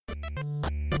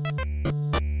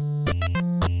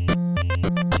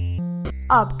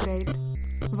Upgrade.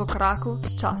 V koraku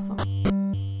s časom.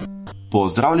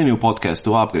 Pozdravljeni v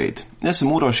podcastu Upgrade. Jaz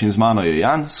sem Uroš in z mano je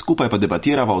Jan, skupaj pa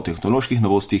debatirava o tehnoloških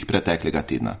novostih preteklega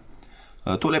tedna.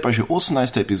 Tole pa že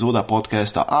 18. epizoda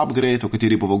podcasta Upgrade, v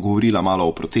kateri bomo govorila malo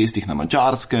o protestih na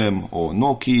Madžarskem, o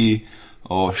Nokiji,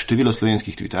 o številu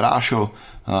slovenskih twitterašev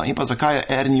in pa zakaj je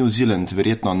Air New Zealand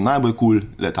verjetno najbolj cool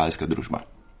letalska družba.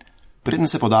 Preden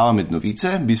se podava med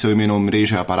novice, bi se v imenu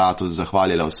mreže Aparatus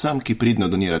zahvalila vsem, ki pridno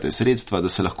donirate sredstva, da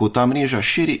se lahko ta mreža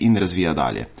širi in razvija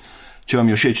dalje. Če vam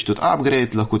je všeč tudi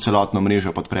Upgrade, lahko celotno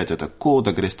mrežo podprete tako,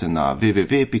 da greste na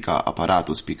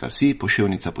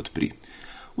www.aparatus.si/podpri.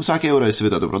 Vsak evro je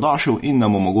seveda dobrodošel in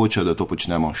nam omogoča, da to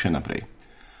počnemo še naprej.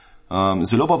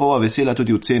 Zelo pa bova vesela tudi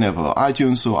ocene v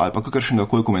iTunesu ali pa kakršnega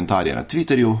koli komentarja na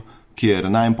Twitterju, kjer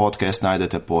najin podcast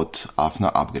najdete pod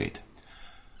 @upgrade.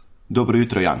 Dobro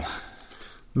jutro, Jan.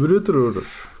 Dobro jutro, Uroš.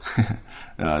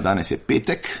 Danes je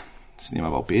petek,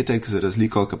 snemava v petek, za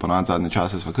razliko, ker ponovno zadnje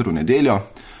čase sva kar v nedeljo.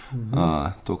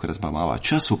 Tokrat pa imava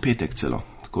čas v petek celo.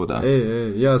 Da...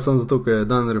 Ja, samo zato, ker je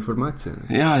dan reformacije.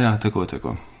 Ne? Ja, tako.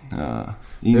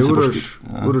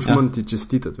 Uroš, moram ti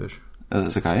čestitati, veš.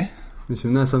 Zakaj?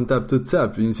 Mislim, ne sem tebi tudi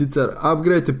sep. In sicer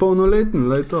Upgrade je polnoleten,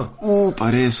 lej to.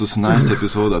 Pa res, 18.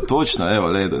 epizoda, točno,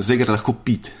 evo, lej, zdaj gre lahko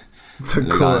pit.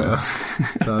 Tako, ja.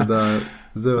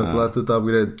 Zdaj vas lahko tudi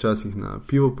Upgrade včasih na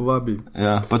pivo povabi.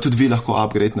 Ja, pa tudi vi lahko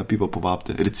Upgrade na pivo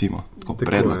povabite, recimo, tako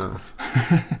predlog.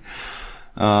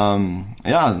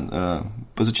 Ja.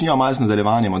 Pa začnimo malo z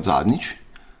nadaljevanjem od zadnjič,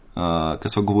 ker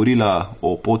sva govorila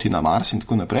o poti na Mars in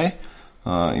tako naprej,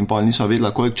 in pa nisva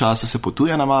vedela, koliko časa se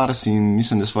potuje na Mars in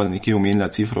mislim, da sva nekje omenila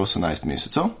cifro 18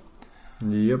 mesecev.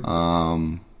 Jep.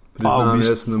 Priznam,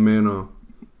 jaz sem omenil.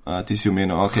 Ti si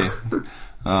omenil, ok.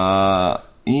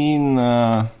 In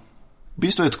v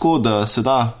bistvu je tako, da se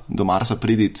da do Marsa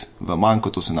priditi v manj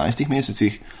kot 18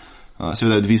 mesecih.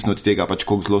 Seveda je odvisno od tega, pač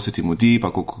koliko zelo se ti mudi,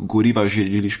 pa koliko goriva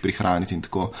želiš prihraniti in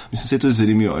tako. Mislim, se je to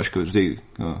zanimivo, veš, ker zdaj,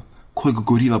 koliko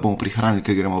goriva bomo prihranili,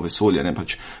 ker gremo v vesolje, ne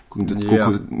pač,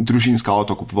 koliko družinska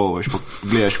avto kupoval, veš, pa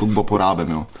gledaš, koliko bo porabe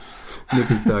imel.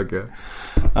 Nekaj tako.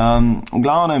 V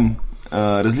glavnem,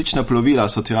 različna plovila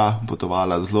so tja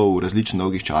potovala zelo v različnih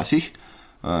dolgih časih.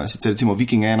 Sicer recimo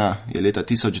Viking 1 je leta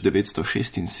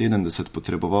 1976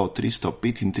 potreboval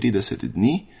 335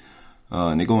 dni,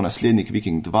 njegov naslednik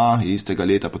Viking 2 je istega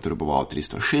leta potreboval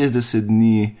 360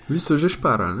 dni. Vi so že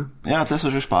šparali, ne? Ja, tle so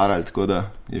že šparali, tako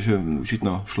da je že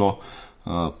očitno šlo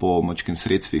po močkim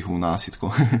sredstvih v nas.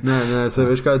 Ne, se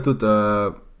veš kaj tudi,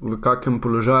 v kakem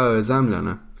položaju je Zemlja,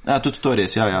 ne? Ja, tudi to je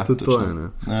res, ja. Tudi točno. To je, ne?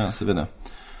 Ja, seveda.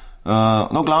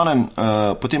 No, v glavnem,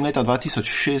 potem leta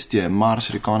 2006 je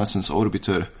Mars Reconnaissance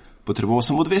Orbiter potreboval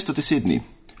samo 210 dni.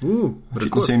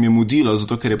 Očitno se jim je mudilo,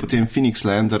 zato ker je potem Phoenix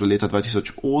Lander leta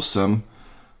 2008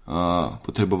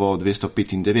 potreboval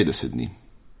 295 dni.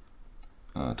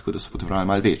 Tako da so potrebovali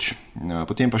malo več.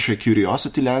 Potem pa še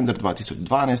Curiosity Lander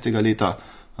 2012 leta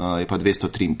je pa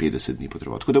 253 dni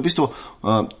potreboval. Tako da v bistvu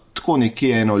tako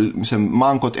nekje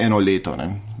manj kot eno leto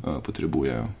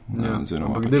potrebujejo. Ja,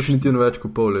 ampak pač... definitivno več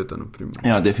kot pol leta, naprimer.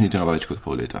 Ja, definitivno več kot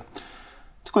pol leta.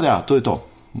 Tako da ja, to je to.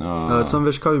 Sam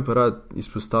veš, kaj bi pa rad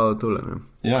izpostavil tole, ne?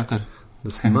 Ja, kar? Da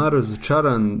sem malo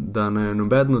razočaran, da ne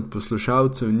nobeden od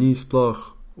poslušalcev ni sploh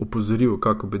opozoril,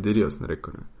 kako bederijo, sem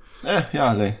rekel, ne?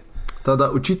 Ja, lej.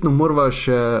 Tada očitno morava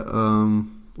še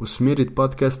usmeriti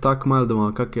podcast tako malo, da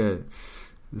ima kakšne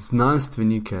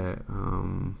znanstvenike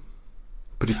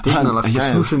pritegnala k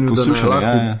poslušanju, da ne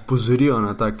lahko pozorijo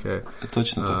na take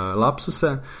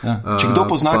lapsuse. Ja. Če kdo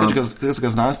pozna kakšnega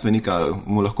znanstvenika,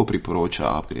 mu lahko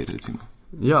priporoča Upgrade, recimo.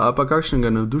 Ja, a pa kakšnega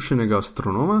navdušenega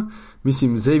astronoma.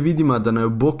 Mislim, zdaj vidimo, da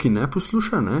naj Boki ne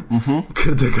posluša, ne?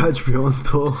 Ker drugač bi on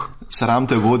to... Sram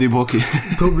te vodi, Boki.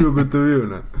 To bi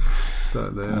ugotovil, ne? Da,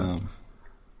 ja.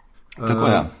 Tako,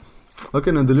 ja.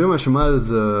 Ok, nadaljujemo še malo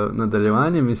z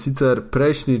nadaljevanjem in sicer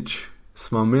prejšnjič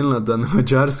smo omenili, da na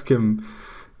Madžarskem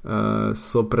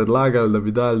so predlagali, da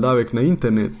bi dali davek na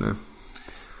internet, ne?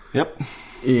 Yep.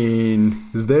 In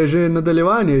zdaj je že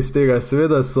nadaljevanje iz tega.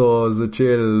 Seveda so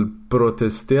začeli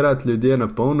protestirati ljudje na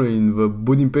polno in v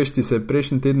Budimpešti se je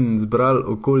prejšnji teden zbrali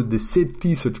okoli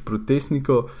 10,000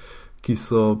 protestnikov, ki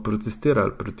so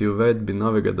protestirali proti uvedbi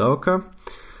novega davka.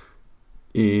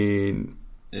 In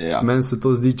meni se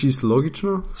to zdi čisto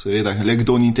logično. Seveda, le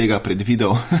kdo ni tega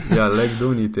predvidel. Ja, le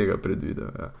kdo ni tega predvidel,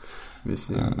 ja.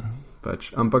 Mislim,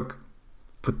 pač. Ampak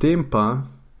potem pa,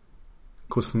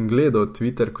 ko sem gledal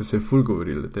Twitter, ko se je ful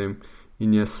govoril o tem,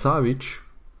 in je Savič,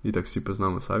 itak si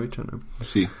poznamo Saviča, ne?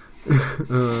 Si.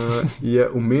 Je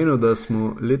omenil, da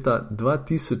smo leta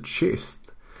 2006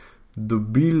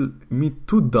 dobili mi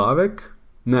tudi davek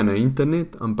ne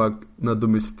internet, ampak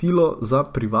nadomestilo za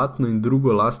privatno in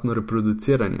drugo lastno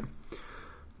reproduciranje.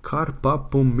 Kar pa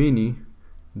pomeni,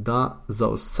 da za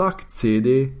vsak CD,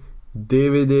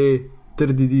 DVD,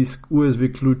 trdi disk,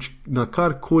 USB ključ, na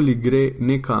karkoli gre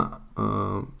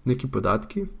neki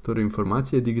podatki, torej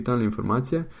informacije, digitalne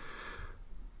informacije,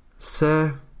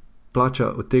 se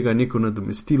plača od tega neko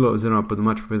nadomestilo oziroma po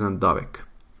domač povedan davek.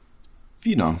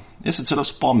 Fino. Jaz se celo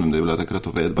spomnim, da je bila takrat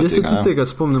uvedba tega. Jaz se tudi tega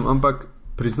spomnim, ampak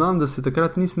priznam, da se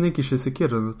takrat nisem neki še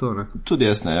sekiral za to. Ne? Tudi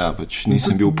jaz ne, ja, pač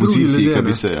nisem bil v poziciji, kaj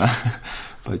bi se, ja.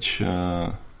 Pač,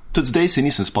 tudi zdaj se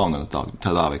nisem spomnil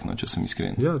ta davek, no, če sem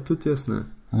iskren. Ja, tudi jaz ne.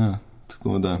 Ja,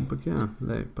 tako da. Ampak ja,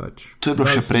 lej, pač. To je bilo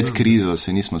še pred krizo,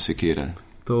 se nismo sekirali.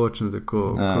 Točno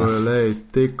tako. Ja. Ko je, lej,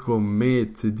 teko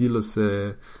med, cedilo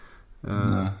se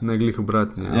ne glih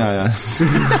obratni. Ja.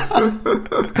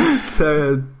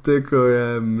 Teko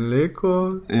je mleko,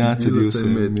 cedilo se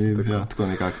med. Tako. Ja, tako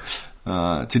nekako.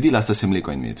 Cedila sta se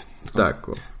mleko in med.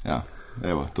 Tako. Ja,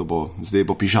 evo, zdaj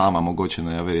bo pižama mogoče,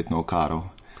 no, ja, verjetno okarov.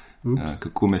 Ja,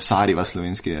 kako mesariva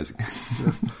slovenski jezik.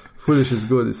 Ja. Ful je še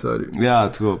zgodi, sorry. Ja,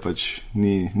 tako pač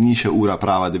ni še ura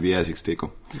prava, da bi jezik stekel.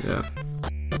 Ja.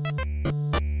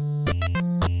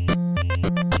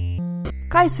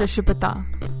 Kaj se še peta?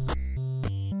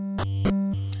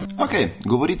 Ok,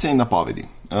 govorice in napovedi.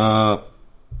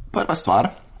 Prva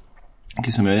stvar, ki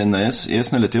sem jo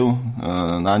jaz naletel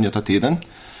na njo ta teden,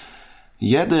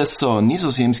 je, da so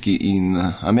nizozemski in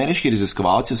ameriški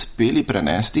raziskovalci uspeli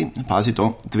prenesti, pazi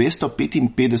to,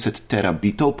 255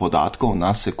 terabitov podatkov na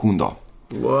sekundo.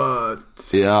 What?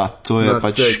 Ja, to je na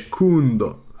pač...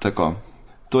 sekundo. Tako.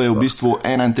 To je v bistvu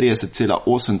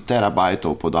 31,8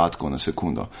 terabajtov podatkov na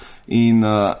sekundo. In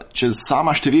če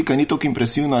sama številka ni tako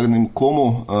impresivna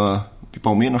komu, bi pa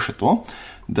omenil še to,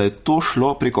 da je to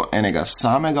šlo preko enega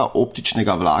samega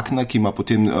optičnega vlakna, ki ima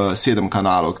potem 7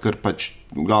 kanalov, ker pač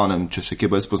v glavnem, če se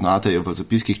kje bolj spoznate, je v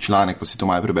zapiskih članek, pa si to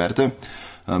malo preberete.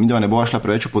 Mi da ne bo šla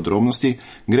preveč v podrobnosti,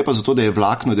 gre pa za to, da je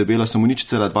vlakno debelo samo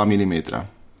 0,2 mm.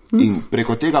 In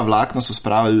preko tega vlakna so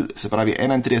spravili, se pravi,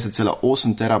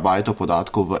 31,8 terabajtov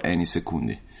podatkov v eni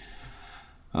sekundi.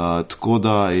 Tako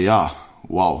da, ja,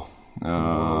 wow.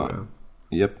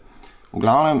 Yep. V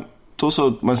glavnem,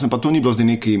 pa to ni bilo zdaj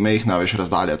neki mejhna več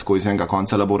razdalja, tako iz enega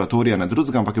konca laboratorija na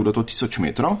drugega, ampak je bilo to 1000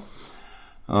 metrov.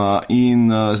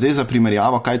 In zdaj za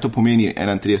primerjavo, kaj to pomeni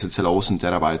 31,8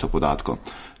 terabajtov podatkov.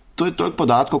 To je toliko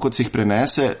podatkov, kot se jih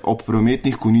prenese ob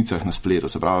prometnih konicah na spletu.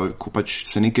 Se pravi, ko pač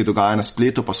se nekaj dogaja na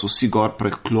spletu, pa so vsi gor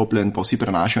preklopljeni, pa vsi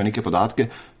prenašajo neke podatke,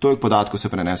 toliko podatkov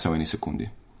se prenese v eni sekundi.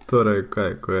 Torej,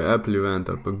 kaj, ko je Apple event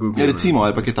ali pa Google? Ja, recimo,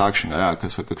 ali pa kaj takšnega, ja, ker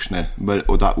so kakšne bolj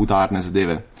udarne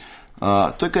zadeve.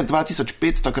 To je kar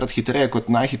 2500 krat hitreje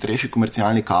kot najhitrejši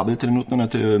komercialni kabel trenutno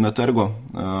na trgu.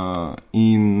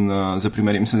 In za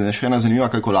primer, mislim, da je še ena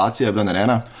zanimiva kalkulacija je bila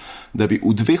narejena, da bi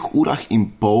v 2 urah in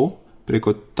pol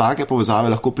preko take povezave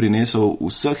lahko prinesel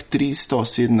vseh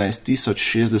 317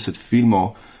 060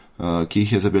 filmov, ki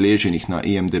jih je zabeleženih na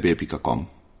imdb.com.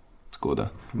 Tako da,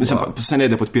 mislim, pa se ne,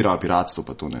 da podpirajo piratstvo,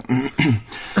 pa to ne.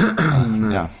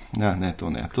 Ne, to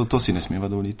ne. To si ne smeva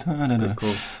dovoliti.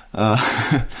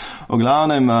 V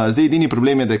glavnem, zdaj edini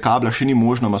problem je, da kabla še ni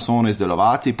možno masovno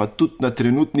izdelovati, pa tudi na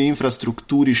trenutni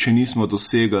infrastrukturi še nismo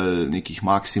dosegli nekih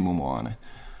maksimumov, ne.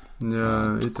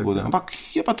 Ja, da, ampak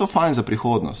je pa to fajn za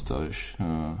prihodnost.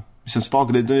 Mislim, sploh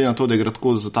glede na to, da gre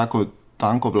tako za tako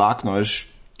tanko vlakno,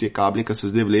 te kabli, ki se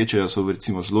zdaj vlečejo, so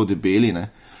recimo zelo debeli, ne?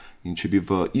 In če bi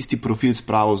v isti profil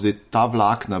spravil zdaj ta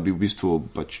vlakna, bi v bistvu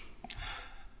pač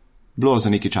bilo za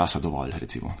nekaj časa dovolj,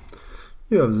 recimo.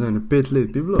 Ja, za 5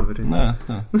 let bi bilo, verjetno. Ja.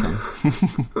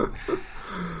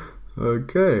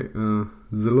 Ok,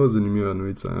 zelo zanimiva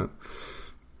novica. Ja.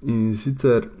 In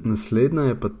sicer naslednja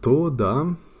je pa to, da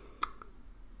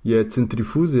je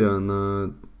centrifuzija na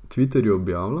Twitterju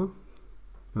objavila,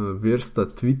 versta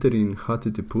Twitter in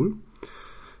HTTP,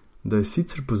 da je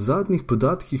sicer po zadnjih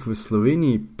podatkih v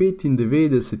Sloveniji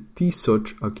 95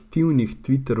 000 aktivnih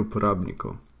Twitter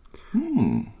uporabnikov.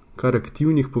 Kar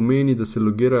aktivnih pomeni, da se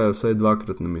logirajo vsaj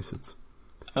 2-krat na mesec.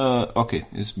 Ok,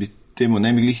 jaz bi temu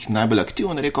ne bi glih najbolj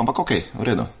aktivno rekel, ampak ok, v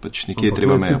redu, pač nekje je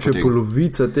treba meja potegati. Če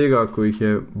polovica tega, ko jih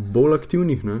je bolj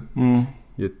aktivnih, ne,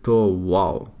 je to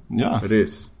wow, ja.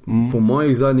 Res. Po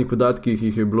mojih zadnjih podatkih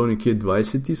jih je bilo nekje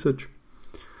 20 000.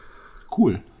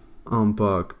 Cool.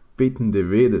 Ampak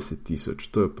 95 000,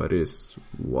 to je pa res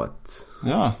what?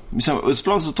 Ja, mislim,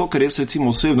 sploh zato, ker jaz recimo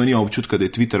osebno nimam občutka, da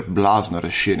je Twitter blazno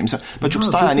razširjen. Mislim, pač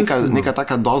obstaja neka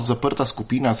taka dosti zaprta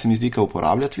skupina, se mi zdi, ki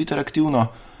uporablja Twitter aktivno,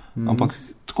 ampak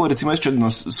tako recimo, če na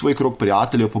svoj krog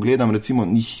prijateljev pogledam, recimo,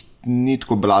 ni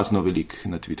tako blazno velik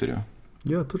na Twitterju.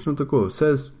 Ja, točno tako.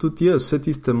 Tudi jaz, vse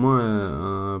tiste moje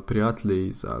prijatelje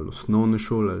iz osnovne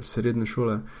šole ali srednje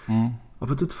šole, a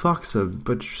pa tudi faksa,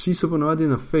 pač vsi so ponovadi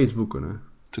na Facebooku, ne?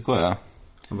 Tako, ja.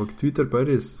 Ampak Twitter pa je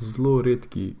res zelo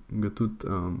redki, ga tudi,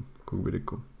 kako bi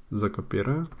rekel,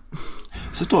 zakapirajo.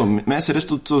 Zato, meni se res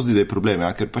tudi to zdi, da je problem,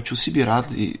 ja? Ker pač vsi bi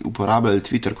radi uporabljali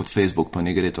Twitter kot Facebook, pa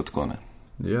ne gre to tako, ne?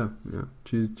 Ja,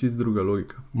 čist druga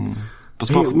logika.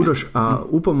 Uroš,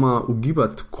 upama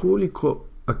ugibati, koliko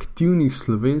aktivnih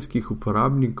slovenskih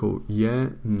uporabnikov je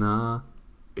na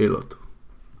Elotu?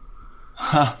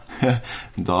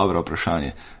 Dobro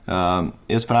vprašanje.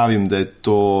 Jaz pravim, da je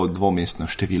to dvomestno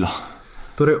število.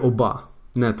 Torej oba.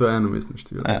 Ne, to je enomestno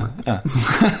število.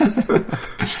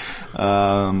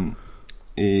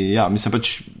 Ja, mislim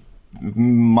pač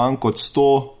manj kot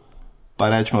 100, pa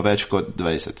rečemo več kot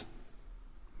 20.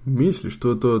 Misliš,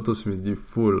 to se mi zdi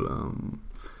ful,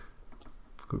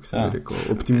 kako se bi rekel,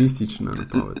 optimistična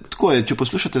napoved. Tako je, če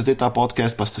poslušate zdaj ta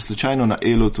podcast, pa ste slučajno na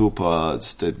Elotu, pa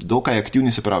ste dokaj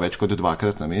aktivni, se pravi več kot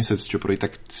 2-krat na mesec, čeprav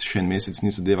itak še en mesec ni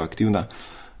zadeva aktivna,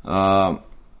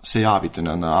 se javite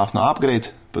na Upgrade,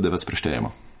 pa da vas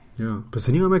preštejemo. Ja, pa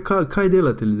zanima me, kaj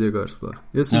delate ljudje, gar sploh.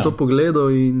 Jaz sem to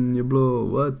pogledal in je bilo,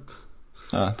 what?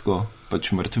 Ja, tako,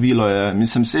 pač mrtvilo je,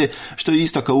 mislim, što je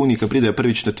isto kao unika, pridejo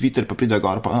prvič na Twitter, pa pridejo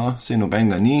gor, pa sej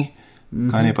nobenga ni,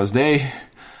 kaj ne pa zdaj?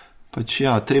 Pač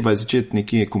ja, treba je začeti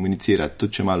nekje komunicirati,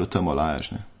 tudi če malo tamo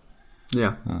lajaš, ne?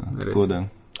 Ja, tako da.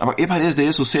 Ampak je pa res, da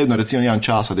jaz osebno recimo nimam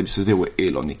časa, da bi se zdaj v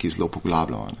Elo nekaj zelo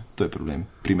poglabljal, ne? To je problem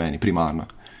pri meni, primarno.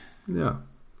 Ja,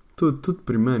 tudi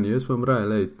pri meni, jaz vam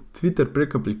raje, Twitter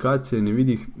prek aplikacije ne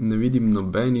vidim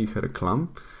nobenih reklam,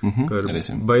 ker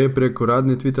je prek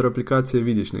uradne Twitter aplikacije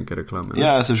vidiš neke reklame. Ne?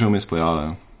 Ja, se že vmes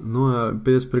pojavljajo. No,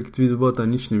 jaz prek Tweetbota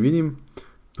nič ne vidim,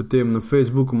 potem na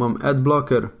Facebooku imam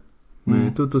adblocker,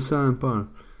 meni tudi vse en pa.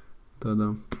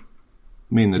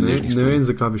 Ne vem,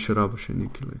 zakaj bi še rabo še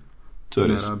nekaj. To je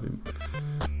res. Rabim.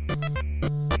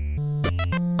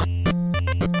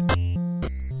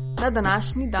 Na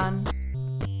današnji dan.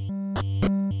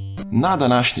 Na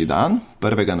današnji dan,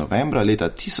 1. novembra leta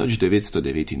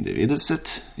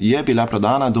 1999, je bila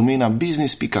prodana domena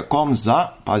business.com za,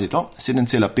 pazi to,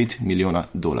 $7,5 milijona.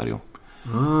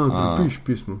 Prepiš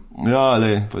pismo. Ja,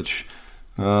 pač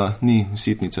ni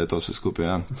sitnica, to se skupaj,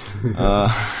 ja.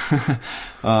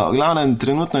 V glavnem,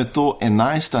 trenutno je to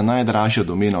 11. najdražja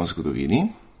domena v zgodovini.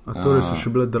 A torej so še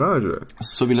bile dražje?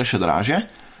 So bile še dražje.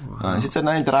 Wow. Sicer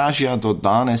najdražja do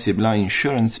danes je bila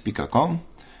insurance.com.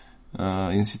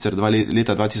 In sicer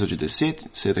leta 2010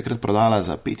 se je takrat prodala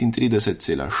za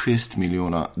 $35,6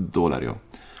 milijona.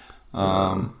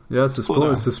 Ja, se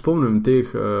spomnim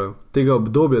tega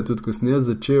obdobja, tudi ko sem jaz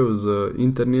začel z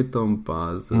internetom,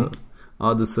 pa z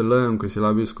ADSL-jem, ko si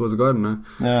labil skozi gor, ne?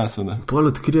 Ja, seveda. Pol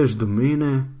odkriješ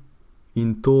domene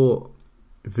in to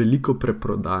veliko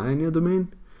preprodajanje domen.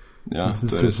 Ja,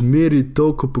 se zmeri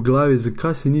toliko po glavi,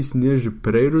 zakaj se nisem jaz že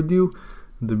prej rodil,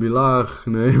 da bi lahko,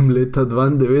 ne vem, leta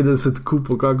 92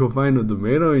 kupil kako fajno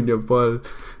domeno in jo pa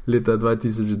leta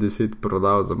 2010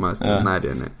 prodal za masne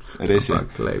denarje, ne. Res je.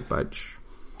 Ampak, pač.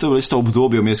 To je bilo isto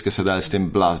obdobje vmes, ki se da s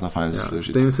tem blazno fajn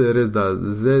zaslužiti. S tem se res da,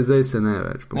 zdaj se ne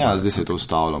več. Ja, zdaj se je to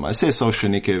ustavilo. Saj so še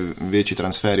neke večji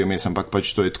transferji vmes, ampak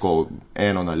pač to je tako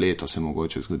eno na leto se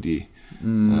mogoče zgodi.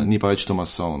 Ni pa več to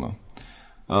masovno.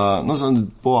 No,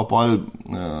 bova pol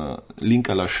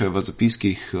linkala še v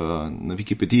zapiskih na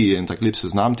Wikipediji en tak lep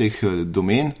seznam teh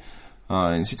domen.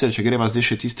 In sicer, če greva zdaj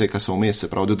še tiste, ki so vmes, se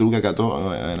pravi do 2. do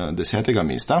 10.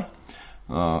 mesta,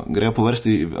 grejo po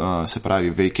vrsti, se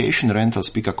pravi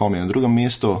vacationrentals.com je na 2.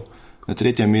 mestu, na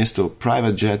 3. mestu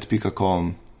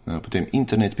privatejet.com, potem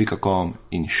internet.com,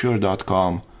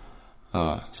 insure.com,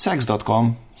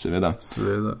 sex.com, seveda.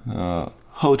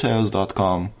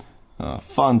 hotels.com,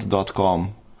 fund.com,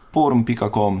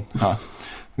 porn.com,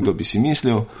 kdo bi si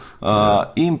mislil,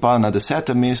 in pa na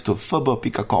 10. mestu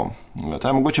fb.com. Ta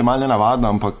je mogoče malo nenavadna,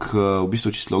 ampak v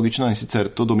bistvu čisto logično, in sicer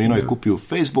to domeno je kupil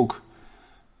Facebook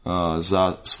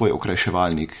za svoj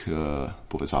okrajševalnik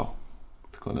povezav.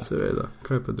 Seveda,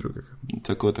 kaj pa drugega.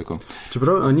 Tako.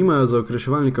 Čeprav, nimajo za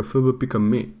okrajševalnika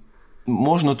fb.me?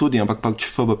 Možno tudi, ampak pač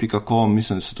fb.com,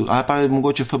 mislim, da se tudi, pa je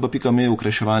mogoče fb.me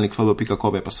okrajševalnik,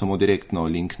 fb.com je pa samo direktno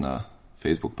link na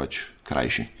Facebook, pač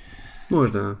krajši.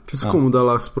 Možda, če se komu da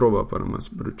lahko sproba, pa nam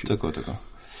sporoči. Tako.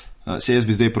 Se jaz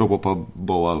bi zdaj probo, pa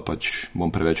pač bom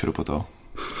preveč ropotal.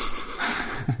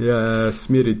 Ja,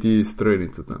 smeri ti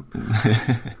strojnico tam.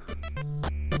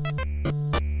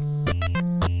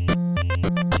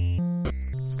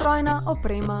 Strojna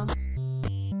oprema.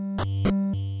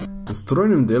 V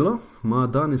strojnem delu ima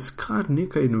danes kar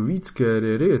nekaj novic, ker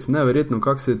je res neverjetno,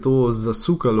 kako se je to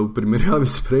zasukalo v primerjavi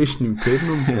s prejšnjim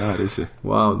tednom. Ja, res je.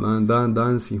 Wow,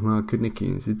 danes jih ima kar nekaj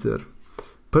in sicer.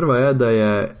 Prva je, da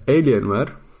je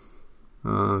Alienware,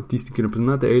 tisti, ki ne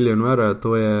poznate Alienware,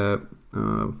 to je,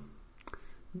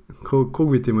 kako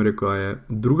bi temu rekel, je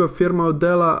druga firma od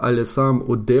Dela ali je sam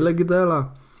oddelek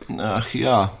Dela?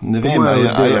 Ja, ne vem,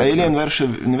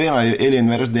 je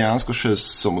Alienware dejansko še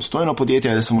samostojno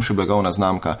podjetje ali samo še blagovna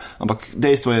znamka, ampak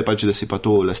dejstvo je pač, da si pa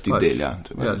to lasti Del. Ja,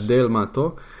 Del ima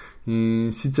to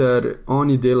in sicer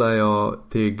oni delajo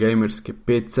te gamerske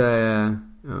PC-je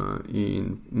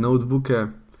in notebooke,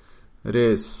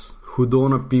 res hudo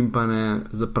napimpane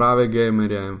za prave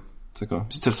gamerje. Tako.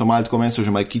 Sicer so malo tako, meni so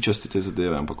že malo kičasti te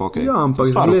zadeve, ampak ok. Ja, ampak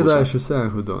zgledajo še vse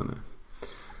hudo, ne.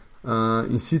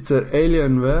 In sicer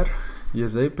Alienware je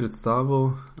zdaj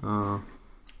predstavil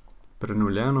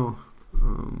prenovljeno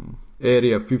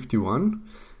Area 51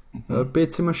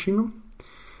 PC mašino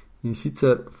in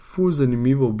sicer ful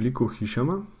zanimivo obliko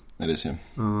hišama. Res je.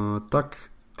 Tak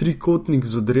trikotnik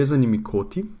z odrezanimi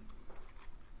koti,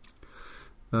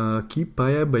 ki pa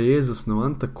je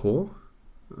zasnovan tako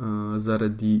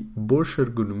zaradi boljše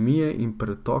ergonomije in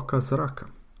pretoka zraka.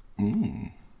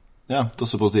 Ja, to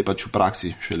se bo zdaj pač v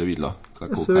praksi šele videlo.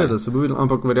 Seveda se bo videlo,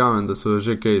 ampak verjamem, da so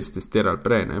že kaj testirali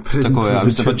prej. Tako je,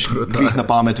 mislim pač glih na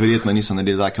pamet verjetno niso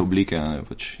naredili take oblike,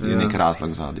 pač je nek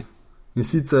razlog zadaj. In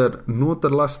sicer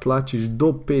noter lahko stlačiš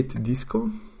do 5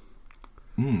 diskov,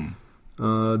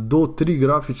 do 3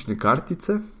 grafične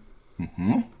kartice,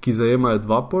 ki zajemajo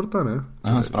 2 porta, ne?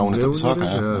 Aha, spravno tako visoka,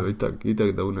 ja.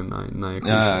 Itak, da une najhujše.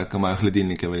 Ja, ko imajo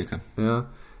hladilnike velike. Ja.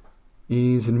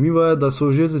 In zanimivo je, da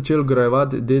so že začeli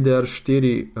grajevati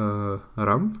DDR4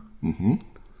 RAM,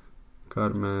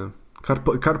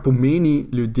 kar pomeni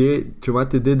ljudje, če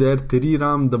imate DDR3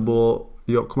 RAM, da bo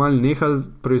kmalu nehal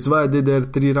proizvajati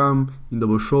DDR3 RAM in da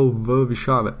bo šel v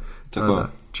višave.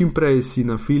 Čim prej si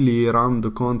nafili RAM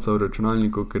do konca v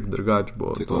računalniku, ker drugač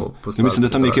bo to postalo. Mislim, da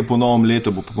tam nekje po novem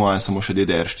letu bo po mojem samo še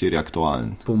DDR4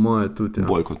 aktualen. Po moje tudi, ja.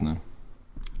 Bolj kot ne.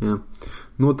 Ja.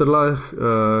 Noter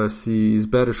lahko si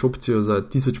izbereš opcijo za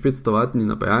 1500 vatni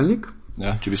napajalnik.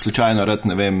 Ja, če bi slučajno rad,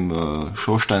 ne vem,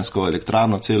 šoštanjsko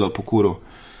elektrarno celo pokuril.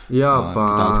 Ja,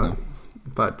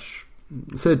 pač,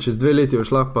 vse čez 2 leti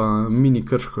boš lahko pa mini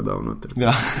Krško dal noter.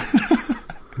 Ja,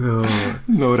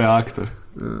 nov reaktor.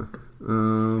 Ja.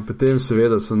 Potem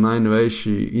seveda so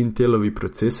najnovejši Intelovi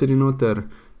procesori noter.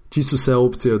 Čisto vse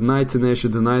opcije od najcenejše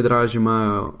do najdražje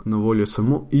imajo na voljo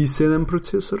samo i7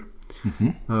 procesor.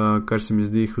 Kar se mi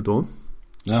zdi hudo.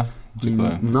 Ja,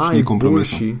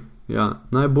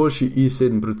 najboljši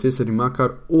i7 procesor ima kar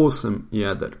 8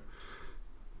 jeder,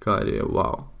 kar je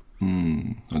wow.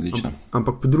 Odlično.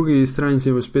 Ampak po drugi strani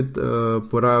se mi spet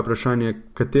poraja vprašanje,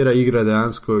 katera igra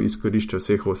dejansko izkorišča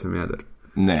vseh 8 jeder.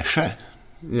 Ne še.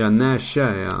 Ja, ne še,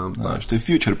 ja. To je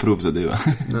future proof zadeva.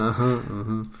 Aha.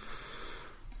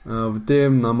 V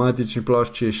tem na matični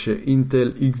plošči je še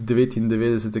Intel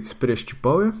X99 Express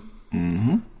čipove.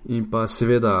 In pa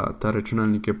seveda ta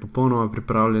računalnik je popolnoma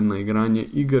pripravljen na igranje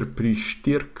iger pri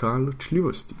 4K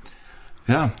ločljivosti.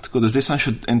 Ja, tako da zdaj sam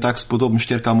še en tak spodoben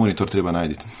 4K monitor treba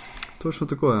najditi. Točno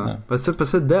tako, ja. Pa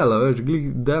se dela, veš,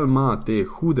 Del ima te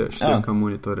hude 4K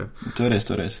monitore. To je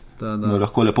res. No,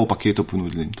 lahko lepo v paketu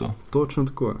ponudili to. Točno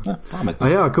tako. Ja, pametno.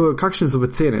 Kakšne so v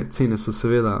cene? Cene so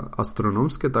seveda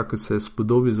astronomske, tako se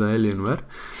spodobi za Alienware.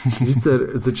 Sicer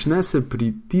začne se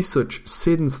pri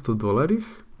 $1700.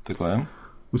 Tako je.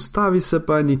 Ustavi se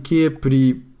pa nekje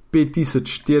pri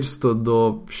 $5400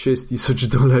 do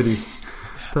 $6000.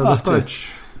 Tada pač.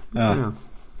 Ja.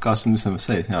 Kaj sem mislim,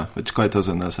 kaj je to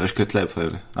za nas, veš, kaj je tlep,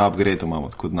 upgrade imamo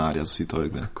tako denarja, vsi to je.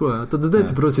 Tako je, tada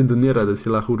dajte prosim donira, da si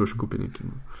lahko uroš kupi nekaj.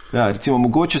 Ja, recimo,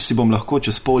 mogoče si bom lahko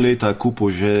čez pol leta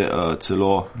kupil že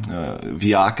celo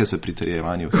vijake za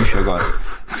pritrjevanje v hiše gor.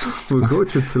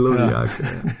 Mogoče celo vijake.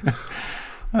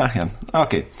 Ja,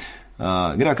 okej.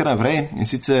 Gremo kar naprej in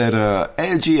sicer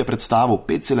LG je predstavil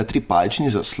 5,3 palčni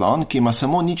zaslon, ki ima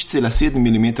samo 0,7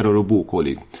 mm robu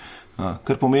okoli.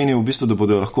 Kar pomeni v bistvu, da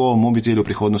bodo lahko mobiteli v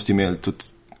prihodnosti imeli tudi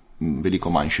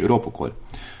veliko manjši rob okoli.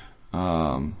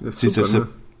 Sicer se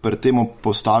pri tem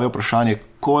postavi vprašanje,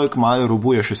 koliko malo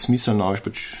robu je še smiselno,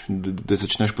 da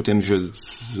začneš potem že,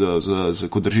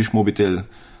 ko držiš mobitel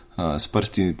s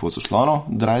prsti po zaslonu,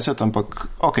 drajsati, ampak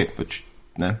ok, pač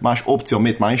ne, imaš opcijo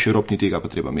imeti manjši rob, ni tega pa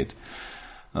treba imeti.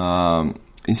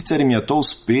 In sicer jim je to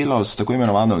uspelo s tako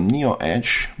imenovanim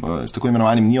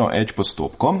Neo Edge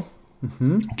postopkom,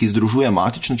 ki združuje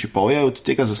matično čipovje od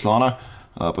tega zaslona,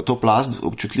 pa to plast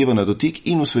občutljivo na dotik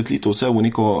in osvetlitev vse v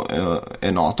neko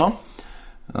enoto.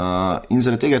 In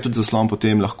zaradi tega je tudi zaslon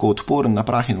potem lahko odporen na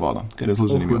prah in vodo, kar je zelo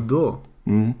zanimivo.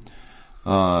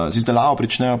 Z izdelavo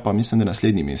pričnejo pa mislim, da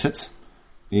naslednji mesec.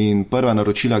 In prva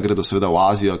naročila gredo seveda v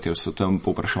Azijo, ker so tam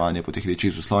povpraševanje po teh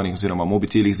večjih zaslonih oziroma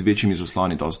mobitelih z večjimi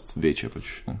zasloni dosti večje.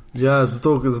 Ja,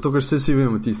 zato ker vsi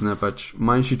vemo tisto,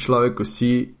 manjši človek, ko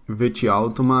si, večji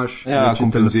avto imaš,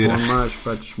 večji telefon imaš,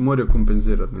 morajo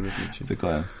kompenzirati na nek način. Tako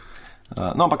je.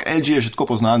 No, ampak LG je že tako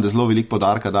poznan, da zelo veliko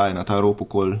podarka daje na ta rop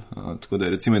okol, tako da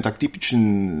recimo je tak tipičen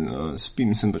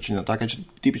mislim pač na taka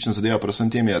tipična zadeva, predvsem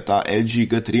tem je ta LG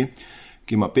G3,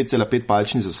 ki ima 5,5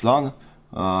 palčni zaslon,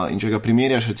 in če ga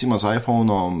primerjaš recimo z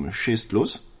iPhoneom 6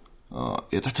 Plus,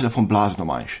 je ta telefon blazno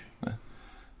manjši.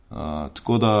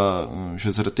 Tako da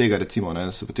že zaradi tega recimo,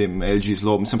 se potem LG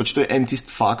zelo, mislim pač to je en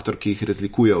tist faktor, ki jih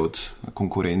razlikuje od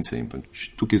konkurence in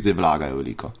pač tukaj zdaj vlagajo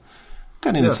veliko.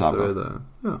 Kar ni slabo.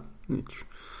 Ja, nič.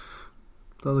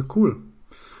 Tada cool.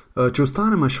 Če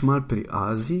ostanemo še mal pri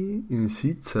Aziji in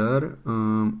sicer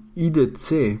IDC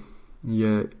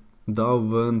je dal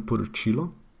ven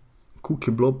poročilo, koliko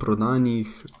je bilo prodanih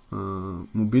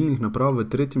mobilnih naprav v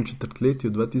tretjem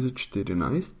četrtletju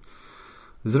 2014,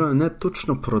 oziroma ne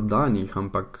točno prodanih,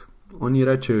 ampak oni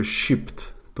rečejo shipped,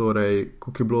 torej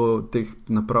koliko je bilo teh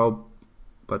naprav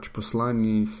pač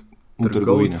poslanih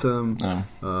trgovcem,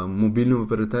 mobilnim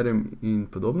operaterjem in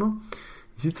podobno.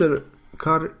 Sicer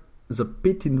kar za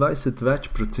 25 več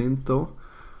procentov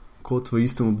kot v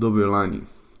istem obdobju lani.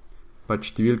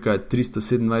 Pač številka je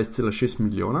 327,6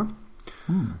 milijona,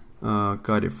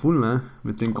 kar je ful,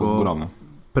 medtem ko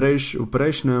v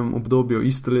prejšnjem obdobju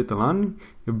isto leta lani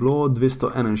je bilo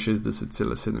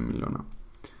 261,7 milijona.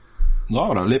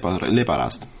 Dobro, lepa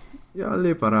rast. Ja,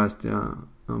 lepa rast, ja.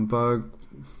 Ampak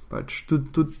pač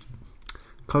tudi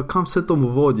kam vse to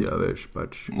vodi, veš,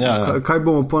 pač. Ja. Kaj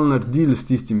bomo pol naredili s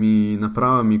tistimi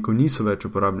napravami, ko niso več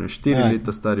uporabljene, 4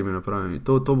 leta starimi napravami.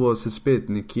 To bo se spet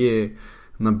nekje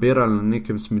nabiralo na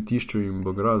nekem smetišču in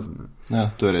bo grozno. Ja,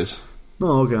 to je res.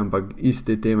 No, ok, ampak iz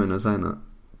te teme nazaj na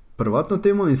prvotno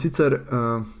temo in sicer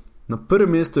na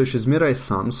prvem mestu je še zmeraj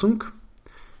Samsung,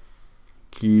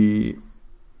 ki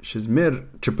še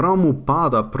čeprav mu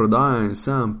pada prodaja in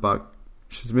vse, ampak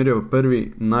še zmeraj v prvi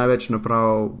največ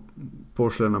naprav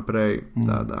pošlje naprej,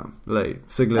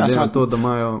 vse glede na to, da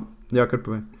imajo, kar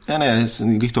povej. Ne,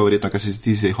 glih to verjetno, kar si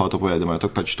ti zdaj hotel povedati, da imajo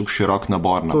pač tukaj širok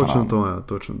nabor naprav.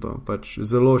 Točno to, pač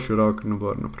zelo širok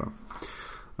nabor naprav.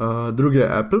 Drugi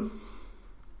je Apple,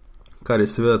 kar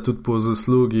je seveda tudi po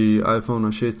zaslugi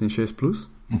iPhone 6 in 6 Plus.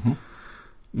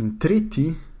 In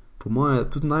tretji, po moje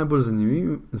tudi najbolj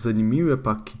zanimiv je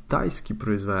pa kitajski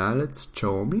proizvajalec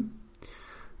Xiaomi,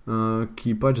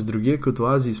 ki pač drugje kot v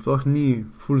Aziji sploh ni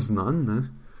ful znan,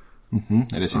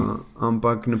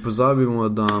 ampak ne pozabimo,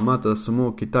 da imata samo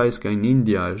Kitajska in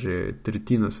Indija že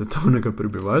tretjino svetovnega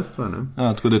prebivalstva.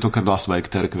 Tako da je to kar dosti velik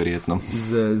trg, verjetno.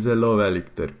 Zelo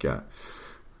velik trg, ja.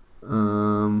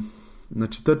 Na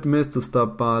četrtem mestu sta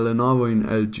pa Lenovo in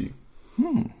LG.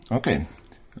 Ok.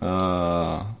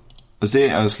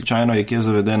 Zdaj, slučajno je kje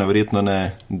zavedena, verjetno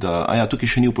ne, da, tukaj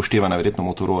še ni upoštevana verjetno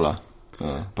Motorola.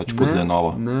 Pač pod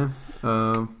Lenovo. Ne,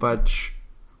 pač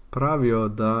pravijo,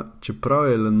 da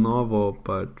čeprav je Lenovo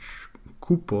pač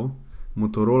kupo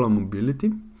Motorola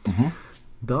Mobility,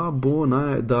 da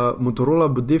Motorola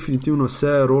bo definitivno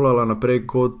vse rolala naprej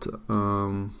kot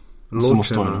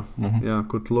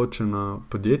kot ločena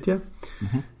podjetje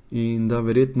in da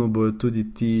verjetno bojo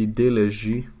tudi ti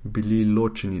deleži bili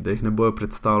ločeni, da jih ne bojo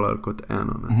predstavljali kot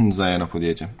eno. Za eno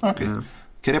podjetje. Ok. Ja.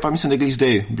 Ker je pa mislim, da glih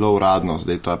zdaj bilo uradno,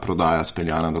 zdaj ta prodaja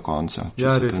speljana do konca.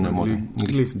 Ja, res ne moram.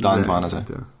 Dan, dva nazaj.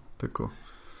 Ja, tako.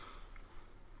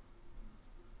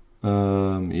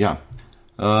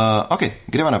 Ok,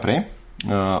 greva naprej.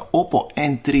 Oppo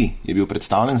N3 je bil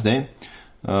predstavljen zdaj.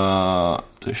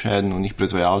 To je še eden od njih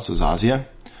proizvajalcev z Azije.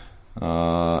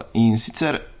 In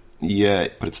sicer je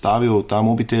predstavil ta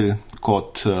mobitel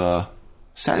kot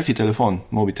selfie telefon,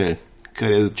 mobitel,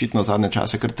 ker je očitno zadnje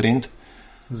čase kar trend.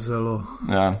 Zelo.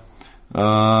 Ja.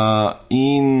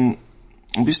 In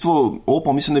v bistvu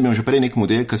Oppo, mislim, da je imel že prej nek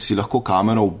model, ki si lahko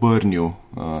kamero obrnil.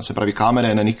 Se pravi,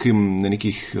 kamera je na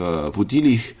nekih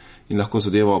vodilih in lahko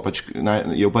zadevo pač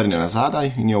je obrnjena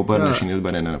zadaj in je obrneš in je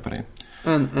obrnjena naprej.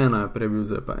 Ena je prej bil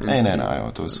zdaj pa.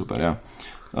 Ena, to je super, ja.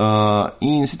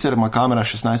 In sicer ima kamera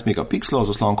 16 megapikslov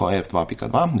z zaslonko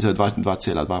f2.2,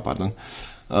 2.2, pardon.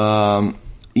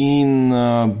 In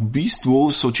v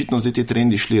bistvu so očitno zdaj te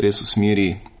trendi šli res v smeri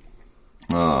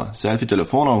selfie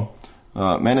telefonov.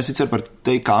 Mene sicer pri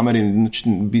tej kameri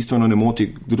bistveno ne moti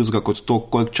drugega kot to,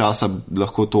 koliko časa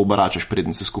lahko to obaračaš,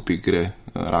 preden se skupaj gre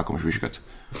rakom žvižgati.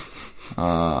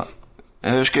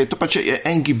 To pač je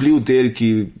en gibljiv del,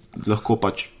 ki lahko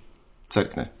pač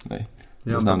crkne.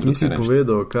 Ja, ampak nisi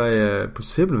povedal, kaj je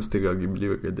posebnost tega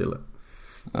gibljivega dela.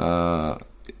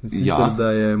 Sicer,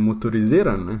 da je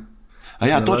motoriziran, ne?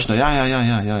 Ja, točno,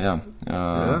 ja.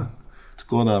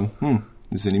 Tako da,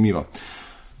 zanimivo.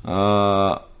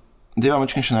 Deva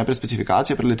močkim še najprej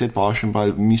specifikacije preleteti, pa še pa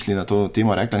misli na to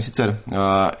temo rekla. In sicer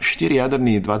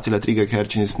 4-jedrni 2,3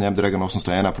 GHz Snapdragon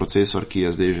 801 procesor, ki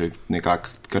je zdaj že nekak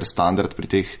kar standard pri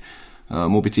teh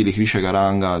mobitelih višjega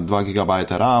ranga, 2 GB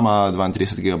RAM-a,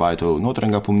 32 GB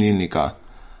notranjega pomnilnika,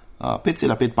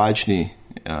 5,5 palčni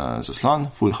zaslon,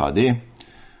 Full HD,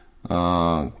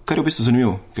 kar je v bistvu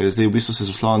zanimivo, ker je zdaj v bistvu se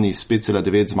zaslon iz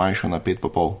 5,9 zmanjšal na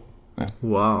 5,5.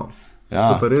 Wow. Ja,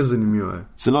 to pa res zanimivo je.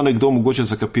 Celo nekdo mogoče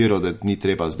zakapiral, da ni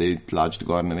treba zdaj tlačiti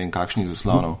gor ne vem kakšnih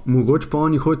zaslonov. Mogoče pa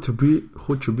oni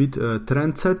hočejo biti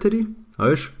trendsetteri,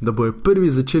 da bojo prvi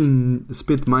začeli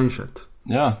spet manjšati.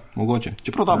 Ja, mogoče.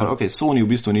 Čeprav dobro, Sony v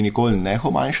bistvu ni nikoli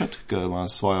nehal manjšati, ker ima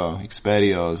svojo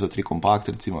Xperia za 3 kompakt,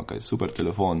 recimo, kaj super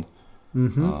telefon.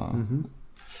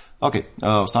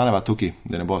 Ostaneva tukaj,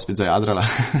 da ne bo spet zajadrala.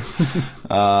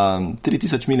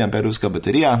 3000 mAh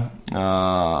baterija,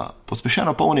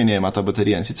 pospešeno polnjenje ima ta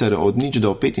baterija in sicer od 0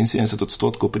 do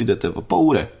 75% pridete v pol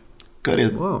ure, kar je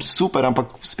super, ampak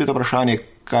spet vprašanje,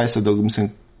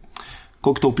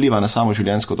 koliko to vpliva na samo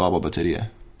življenjsko dobo baterije.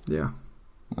 Ja.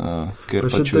 Ker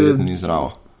pač verjetno ni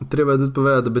zdravo. Treba tudi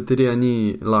povedati, da baterija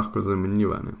ni lahko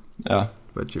zamenljiva, ne? Ja.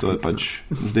 To je pač,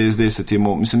 zdaj se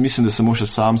temu, mislim, da samo še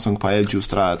Samsung pa LG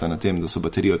ustrajata na tem, da so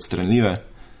baterije odstranljive,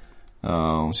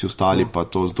 vsi ostali pa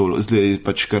to zdaj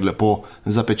pač kar lepo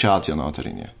zapečatijo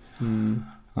notarinje.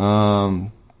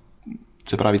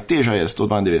 Se pravi, teža je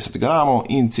 192 gramov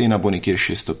in cena bo nekje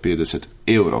 650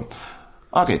 evrov.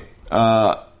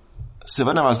 Se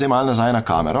vrneva zdaj malo nazaj na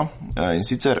kamero in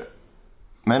sicer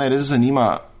mene res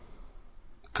zanima,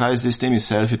 kaj je zdaj s temi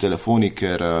selfie telefoni,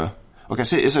 ker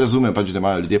jaz razumem pač, da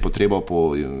imajo ljudje potrebo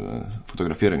po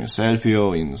fotografiranju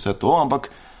selfijev in vse to, ampak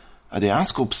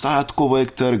dejansko obstaja tako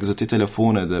velik trg za te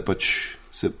telefone, da pač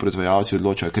se proizvajalci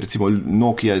odločajo, ker recimo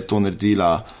Nokia je to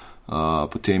naredila,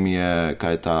 potem je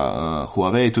kaj ta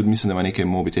Huawei, tudi mislim, da ima neke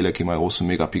mobitele, ki imajo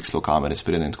 8 megapikslov kamere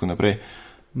spredaj in tako naprej.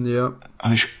 Ja.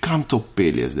 A veš, kam to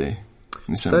pelje zdaj?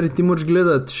 Stari, ti moraš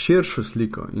gledati širšo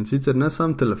sliko in sicer ne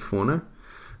samo telefone,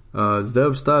 zdaj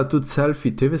obstaja tudi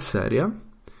selfie TV serija,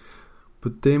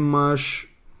 potem imaš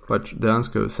pač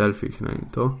dejansko v selfijih, ne, in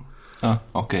to.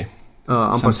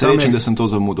 Sem srečen, da sem to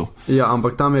zamudil. Ja,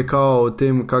 ampak tam je kao o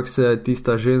tem, kako se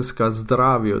tista ženska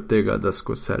zdravi od tega, da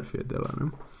skozi selfije dela, ne.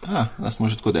 Da smo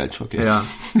že tako delč, Ja.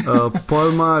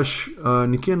 Pol imaš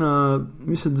nekje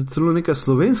mislim, da celo neka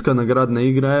slovenska nagradna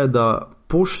igra je, da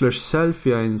pošleš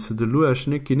selfija in sodeluješ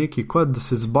neki kot da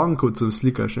se z bankovcem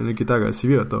slikaš, nekaj takega, si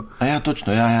videl to? Ja,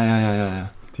 točno, ja.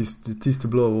 Tisti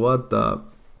bilo vod,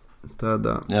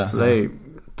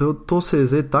 to se je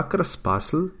zdaj tako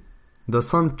razpasl, da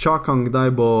sam čakam,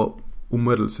 kdaj bo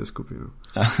umrl vse skupino.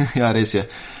 Ja, res je.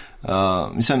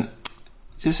 Mislim,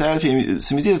 te selfije,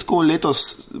 se mi zdi, da tako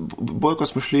letos, bolj ko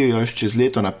smo šli čez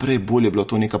leto naprej, bolj je bilo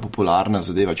to neka popularna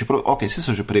zadeva. Čeprav, vse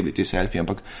so že prej bili te selfije,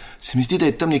 ampak se mi zdi, da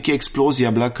je tam nekje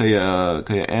eksplozija bila, kaj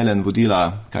je Ellen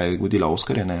vodila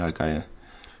Oscarje, ne, ali kaj je.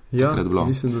 Ja,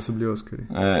 mislim, da so bili Oscarji.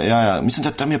 Ja, mislim,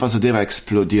 da tam je pa zadeva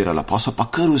eksplodirala, pa so pa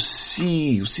kar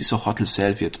vsi so hoteli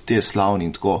selfije, tudi te slavni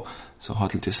in tako, so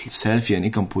hoteli te selfije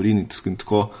nekam poriniti in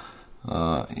tako.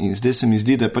 In zdaj se mi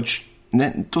zdi, da pač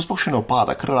to sploh še ne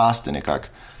opada, kar raste nekako.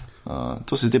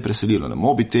 To se je zdaj preselilo na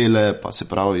mobitele, pa se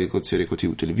pravi, kot si rekel, ti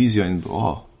v televizijo in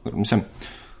mislim,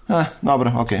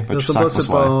 dobro, pač vsak po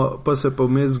svoje. Pa se pa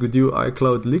vmes zgodil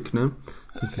iCloud leak, ne?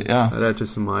 Ja. Reče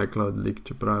se mu iCloud leak,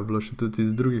 čeprav je bilo še tudi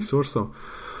iz drugih sourceov.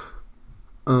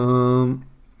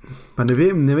 Pa ne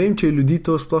vem, če je ljudi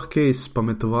to sploh kaj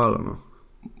spametovalo, no.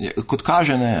 Ja, kot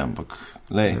kaže ne, ampak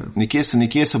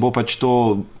nekje se bo pač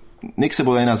to, nek se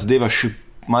bo ena zadeva še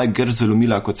malo grč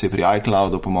zalomila, kot se je pri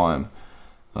iCloudu, po mojem.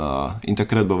 In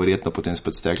takrat bo verjetno potem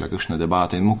spet stekla kakšna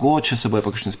debata in mogoče se bojo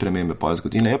pa kakšne spremembe pa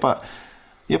zgodile.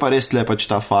 Je pa res le pač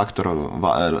ta faktor,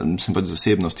 mislim pač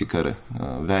zasebnosti, kar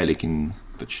velik in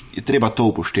pač je treba to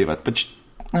upoštevati. Pač,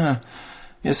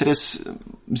 jaz res,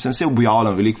 sem se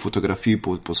objavljal veliko fotografij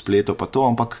po spletu pa to,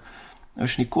 ampak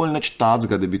veš nikoli nič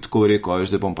tacga, da bi tako rekel,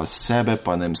 veš, da bom pa sebe,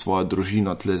 pa ne vem, svojo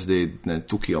družino tle zdaj, ne,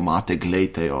 tukaj jo imate,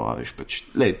 glejtejo, veš, pač,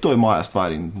 to je moja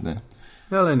stvar in ne.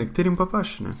 Ja, nekaterim pa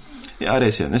paš, ne. Ja,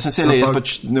 res je. Jaz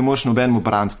pač ne moš nobenemu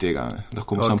brand tega, ne.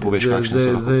 Lahko mu sam poveš, kakšne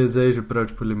so lahko. Zdaj že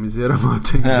preveč polemiziramo o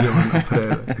tem, gremo naprej.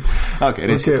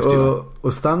 Res je.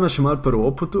 Ostane še malo pri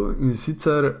Oppotu in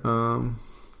sicer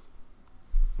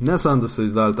ne samo, da so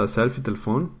izdali ta selfie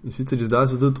telefon, in sicer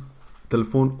izdali so tudi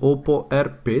telefon Oppo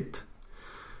R5,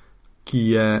 ki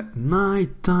je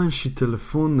najtanjši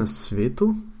telefon na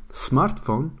svetu,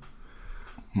 smartphone.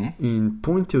 In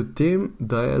point je v tem,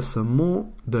 da je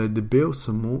debel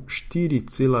samo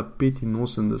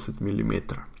 4,85 mm.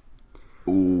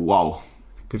 Wow.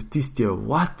 Ker tisti je,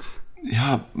 what?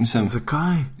 Ja, mislim.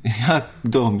 Zakaj? Ja,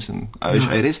 kdo, mislim. A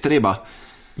je res treba?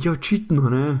 Ja, očitno,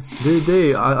 ne.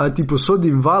 Dej, a ti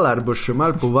posodim valar, boš še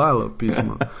malo povalo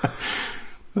pismo.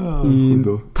 In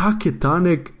tak je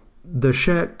tanek, da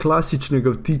še klasičnega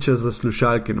vtiča za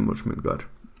slušalke ne moš imeti gor.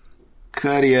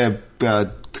 Kar je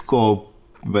tako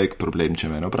velik problem, če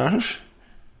me vprašaš?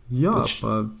 Ja,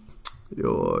 pa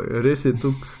res je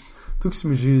tukaj se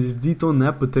mi že zdi to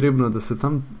nepotrebno, da se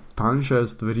tam tanjšajo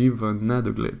stvari v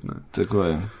nedogled. Ne. Tako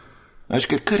je. Veš,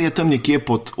 kar je tam nekje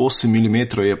pod 8 mm,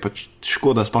 je pač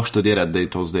škoda sploh študirati, da je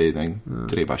to zdaj, ne,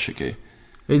 treba še kaj.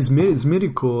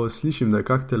 Zmeri, ko slišim, da je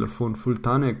kak telefon ful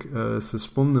tanek, se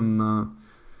spomnim na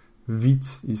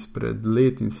vic izpred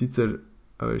let in sicer,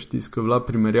 veš, tisko je bila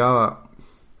primerjava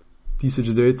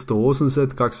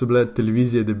 1980, kak so bile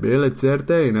televizije debele, CRT,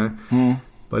 ne?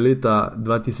 Pa leta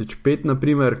 2005,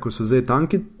 naprimer, ko so zdaj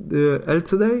tanki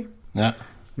LCD, ja.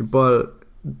 In pa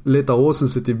leta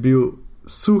 80 je bil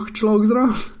suh človek zdrav,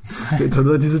 leta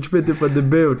 2005 je pa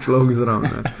debel človek zdrav.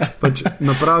 Ne? Pač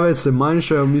naprave se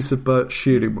manjšajo, mi se pa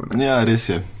širimo. Ne? Ja, res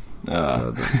je.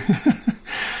 Ja,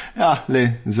 ja,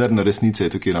 zrno resnice je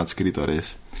tukaj nadskrito,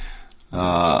 res.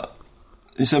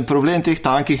 Mislim, problem teh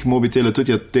tankih mobitelov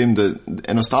tudi je v tem, da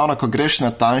enostavno, ko greš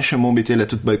na tanjše mobitele,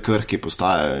 tudi bolj krhki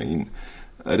postajajo. In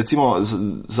recimo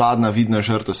zadnja vidna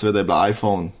žrtev seveda je bila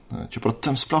iPhone, čeprav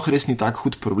tam sploh res ni tak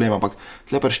hud problem, ampak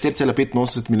tle pa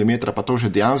 4,85 mm pa to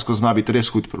že dejansko zna biti res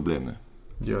hud problem. Ne?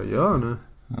 Ja, ne.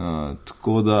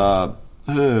 Tako da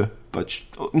pač,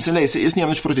 mislim, jaz nimam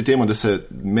več proti temu, da se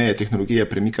meje tehnologije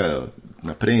premikajo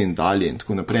naprej in dalje in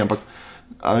tako naprej, ampak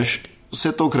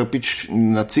vse to krapič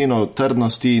na ceno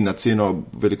trdnosti, na ceno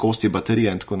velikosti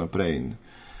baterije in tako naprej. In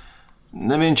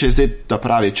ne vem, če je zdaj ta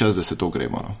pravi čas, da se to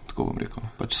gremo, no, tako bom rekel.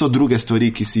 Pač so druge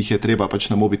stvari, ki si jih je treba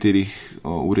pač na mobitelih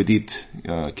urediti,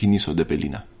 ki niso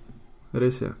debelina.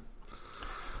 Res je.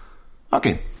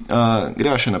 Ok,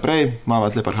 greva še naprej,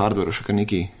 imamo tle par hardwareu še kar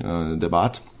nekaj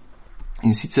debat.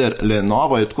 In sicer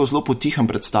Lenovo je tako zelo potihem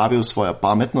predstavil svojo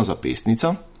pametno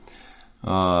zapestnico.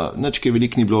 Nič, ki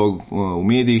veliko ni bilo v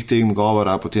medijih tega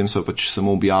govora, potem so pač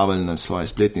samo objavili na svoji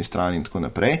spletni strani in tako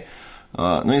naprej.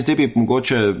 No in zdaj bi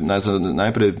mogoče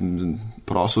najprej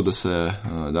prosil,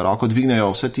 da roko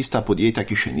dvignejo vse tista podjetja,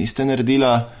 ki še niste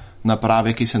naredila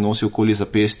naprave, ki se nosi okoli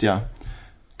zapestja,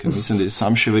 ker mislim, da je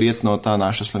sam še verjetno ta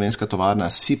naša slovenska tovarna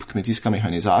SIP, kmetijska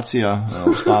mehanizacija,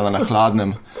 ostala na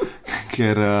hladnem,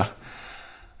 ker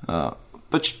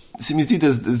pač se mi zdi, da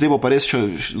zdaj bo pa res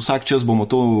vsak čas bomo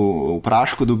to v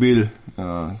prašku dobili,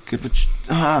 ker pač,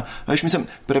 veš, mislim,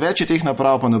 preveč je teh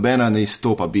naprav, pa nobena ne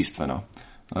izstopa bistveno.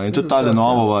 In tudi ta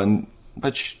Lenovova,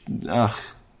 pač,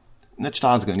 neč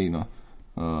tazga ni, no.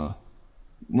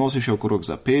 Nosiš jo okrog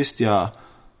zapestja,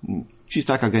 čist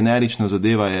taka generična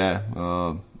zadeva je,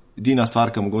 edina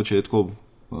stvar, ki mogoče je tako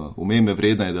omembe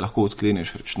vredna, je, da lahko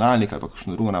odkleneš računalnik ali pa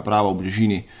kakšno drugo napravo v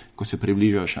bližini, ko se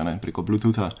približaš, preko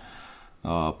Bluetootha.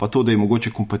 Pa to, da je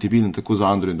mogoče kompatibilen tako z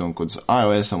Androidom kot z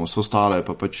iOS-om, vse ostalo je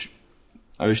pa pač,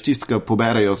 veš, tisti, ki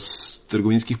poberajo z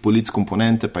trgovinskih polic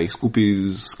komponente, pa jih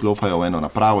skupaj sklofajo v eno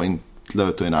napravo in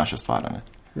tle, to je naša stvar. Ne?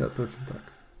 Ja, točno tak.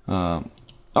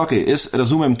 Ok, jaz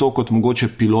razumem to kot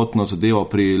mogoče pilotno zadevo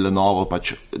pri Lenovo,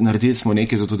 pač naredili smo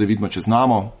nekaj zato, da vidimo, če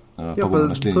znamo, pa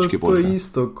bomo naslednjič kaj bolj. To je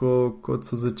isto, kot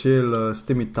so začeli s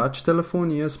temi touch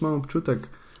telefoni, jaz imam občutek,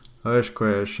 veš, ko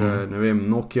je še, ne vem,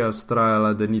 Nokia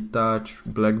ustrajala, da ni touch,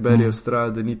 BlackBerry ustrajala,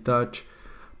 da ni touch,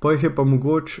 pa jih je pa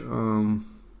mogoče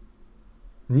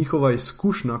njihova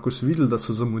izkušnja, ko so videli, da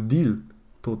so zamudili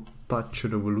to touch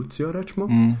revolucijo, rečemo,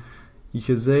 jih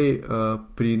je zdaj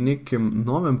pri nekem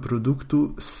novem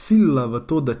produktu silila v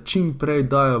to, da čim prej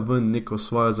dajo ven neko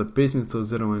svojo zapestnico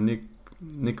oziroma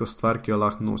neko stvar, ki jo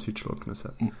lahko nosi človek na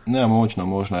sebi. Ne, možno,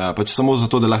 ja. Pač samo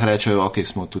zato, da lahko rečejo, ok,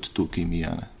 smo tudi tukaj mi,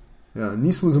 ja, ne. Ja,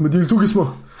 nismo zamudili, tukaj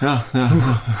smo. Ja.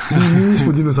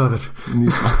 Nismo dinozaver.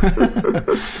 Nismo.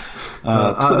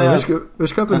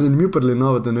 Veš kaj pa je zanimivo pri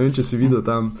Lenovo, da ne vem, če si videl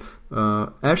tam,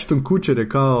 Ashton Kutcher je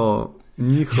kao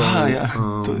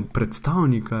njihov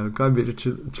predstavnik, kaj bi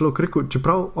človek rekel,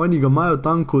 čeprav oni ga imajo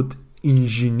tam kot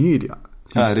inženirja.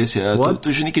 Ja, res je,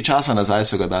 to že nekaj časa nazaj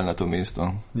so ga dali na to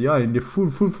mesto. Ja, in je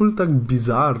ful tak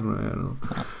bizarno. Je, no.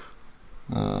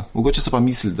 Mogoče so pa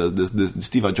mislili, da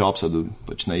Steva Jobsa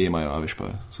pač najemajo, a veš pa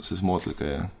so se zmotili, kaj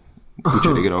je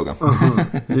Kutcher igral ga.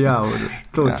 Ja,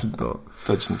 točno to.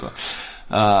 Točno to.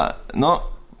 No,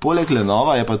 poleg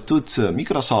Lenova je pa tudi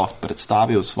Microsoft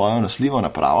predstavil svojo nosljivo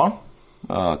napravo,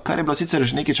 kar je bilo sicer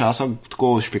že nekaj časa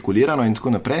tako špekulirano in tako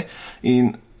naprej.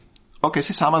 In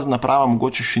se sama naprava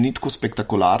mogoče še ni tako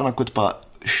spektakularna, kot pa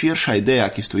širša ideja,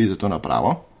 ki stoji za to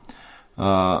napravo.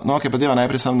 Pa deva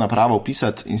najprej sam napravo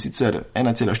opisati, in sicer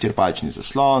 1,4 palčni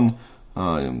zaslon,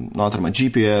 noter ima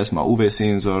GPS, ima UV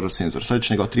senzor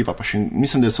srčnega utripa, pa še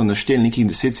mislim, da so našteli nekih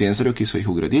 10 senzorjev, ki so jih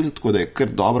ugradili, tako da je kar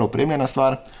dobro opremljena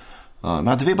stvar.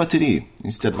 Ima 2 bateriji,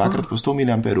 in sicer 2x po 100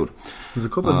 mAh.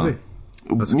 Zakaj pa 2?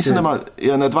 Mislim, da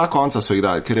ima na 2 konca so jih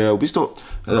dali, ker je v bistvu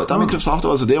ta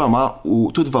Microsoftova zadeva ima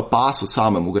tudi v pasu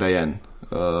samem ugrajen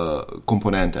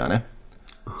komponente, ne?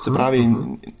 Se pravi,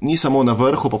 ni samo na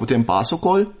vrhu pa potem pas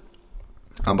okol,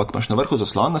 ampak imaš na vrhu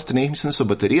zaslon, na straneh mislim, da so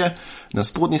baterije, na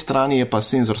spodnji strani je pa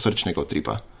senzor srčnega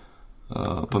utripa.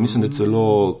 Pa mislim, da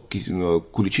celo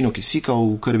količino kisika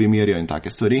v krvi merijo in take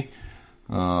stvari.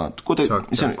 Tako da,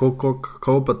 mislim,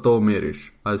 kako pa to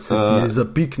meriš? Ali se ti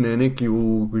zapikne neki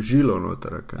v žilo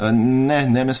noter?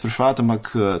 Ne me sprašvati,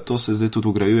 ampak to se zdaj tudi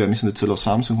ugrajuje. Mislim, da celo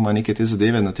Samsung ima neke te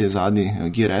zadeve na te zadnji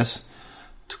Gear S.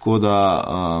 Tako da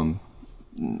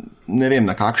ne vem,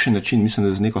 na kakšen način, mislim,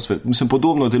 da z neko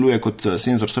podobno deluje kot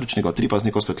senzor srčnega utripa, z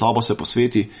neko svetlobo se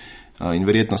posveti in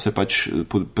verjetno se pač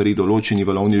pri določeni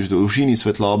valovni dolžini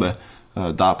svetlobe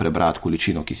da prebrati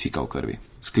količino kisika v krvi.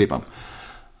 Sklepam.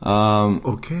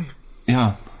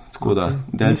 Ja, tako da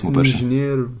delc mu prši.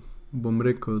 Inženir, bom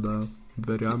rekel, da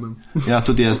verjamem. Ja,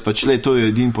 tudi jaz, pač to je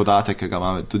edin podatek, ki ga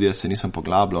imam, tudi jaz se nisem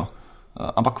poglabljal,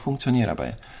 ampak funkcionira pa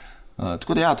je.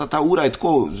 Tako da ja, ta ura je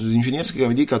tako z inženirskega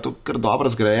vidika to kar dobro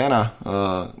zgrajena.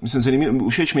 Mislim, zanimivo,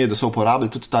 všeč mi je, da so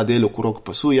uporabili tudi ta del okrog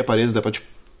pasu, je pa res, da pač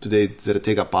zdaj zaradi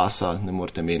tega pasa ne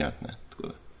morete menjati, ne.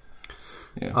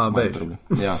 Problem.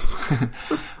 Ja.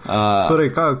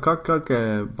 Torej,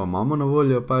 kakšne pa imamo na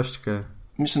voljo paščke?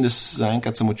 Mislim, da je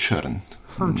zaenkrat samo črn.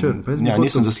 Sam črn? Ja,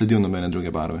 nisem zasledil nobene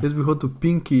druge barve. Jaz bi hotel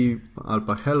Pinky ali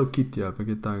pa Hello Kitty ali pa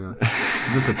kaj takega.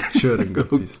 Zdaj črnega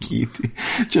pisma. Kitty.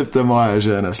 Če bi te moja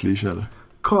žena slišala.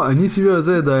 Nisi videl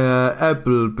zdaj, da je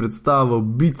Apple predstavil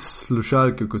Beats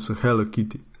slušalke, ko so Hello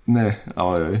Kitty? Ne,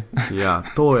 ojoj. Ja,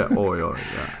 to je ojoj,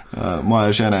 ja.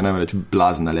 Moja žena je namreč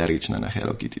blazno alergična na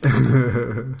Hello Kitty.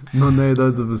 No, ne, da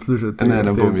se poslušate.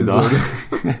 Ne bom mi dal.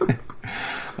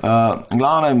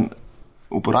 Glavnem,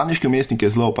 uporabniški umestnik je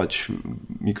zelo pač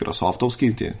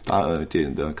Microsoftovski,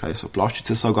 kaj so,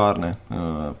 ploščice so gorne,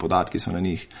 podatki so na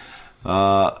njih.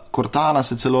 Cortana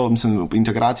se celo, mislim,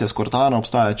 integracija s Cortana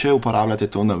obstaja, če uporabljate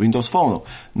to na Windows Phone-u.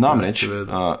 Namreč,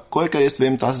 kolikor jaz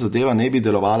vem, ta zadeva ne bi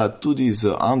delovala tudi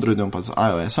z Androidom pa z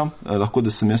iOS-om, lahko da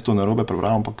sem jaz to narobe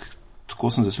prebral, ampak tako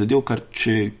sem zasledil, ker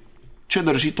če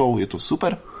drži to, je to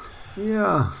super.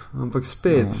 Ja, ampak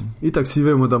spet, itak si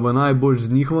vemo, da bo najbolj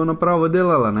z njihovo napravo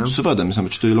delala, ne? Seveda, mislim,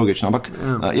 če to je logično, ampak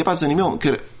je pa zanimivo,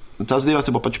 ker ta zadeva se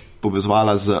bo pač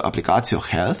povezovala z aplikacijo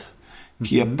Health,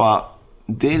 ki je pa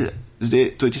del, zdaj,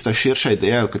 to je tista širša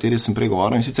ideja, o kateri sem prej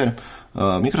govoril, in sicer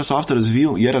Microsoft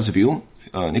je razvil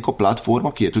neko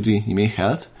platformo, ki je tudi ime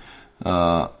Health,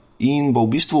 in bo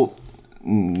v bistvu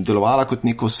delovala kot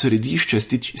neko središče,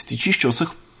 stičišče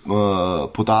vseh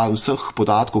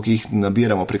podatkov, ki jih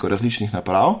nabiramo preko različnih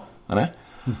naprav, ne?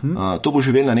 To bo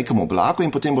živelo na nekem oblaku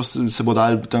in potem se bo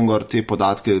dali tam gor te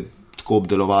podatke tako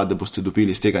obdelovati, da boste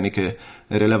dobili iz tega neke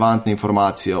relevantne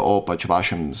informacije o pač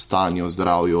vašem stanju,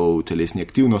 zdravju, telesni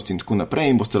aktivnosti in tako naprej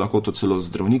in boste lahko to celo z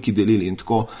zdravniki delili in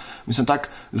tako. Mislim, tak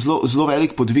zelo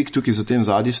velik podvig tukaj za tem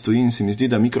zadnji stoji in se mi zdi,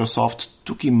 da Microsoft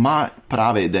tukaj ima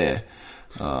prave ideje.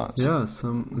 Ja,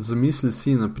 zamisli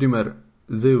si, naprimer,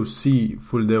 zdaj vsi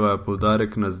ful devajo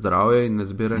poudarek na zdravje in na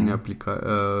zbiranje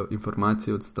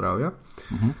informacij od zdravja.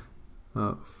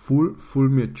 Ful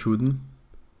mi je čuden,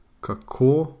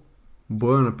 kako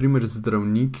bojo, naprimer,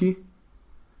 zdravniki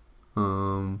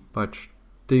pač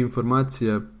te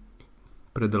informacije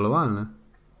predelovali, ne?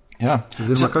 Ja.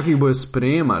 Oziroma, kakih bojo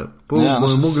sprejemali. Bojo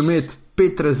mogli imeti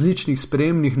 5 različnih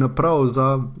sprejemnih naprav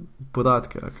za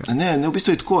podatke. Okay. Ne, v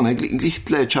bistvu je tako, ne, glih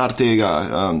tle čar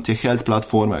te health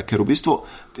platforme, ker v bistvu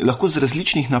lahko z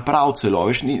različnih naprav celo,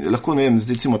 veš, lahko, ne vem,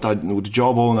 zdaj recimo ta od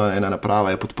Jobov ena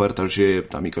naprava je podprta že,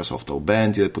 ta Microsoftov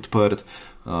Band je podprt,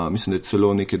 mislim, da je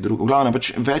celo neke druge. V glavnem,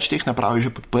 pač več teh naprav je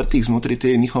že podprtih znotraj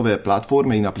te njihove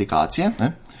platforme in aplikacije,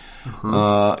 ne?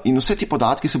 In vse ti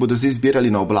podatki se bodo zdaj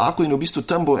zbirali na oblaku in v bistvu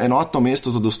tam bo enotno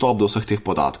mesto za dostop do vseh teh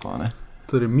podatkov, ne?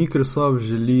 Torej, Microsoft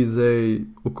želi zdaj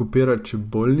okupirati še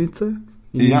bolnice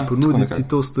in ponuditi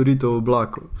to storitev v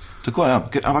oblaku. Tako, ja.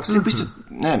 Ampak se v bistvu,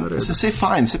 ne, se je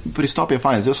fajn, pristop je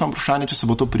fajn, zdaj samo vprašanje, če se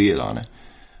bo to prijelo, ne.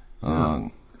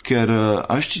 Ker,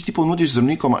 če ti ponudiš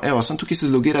zdravnikom, evo, sem tukaj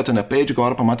se zlogirate na page,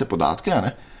 gor pa imate podatke,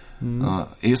 ne,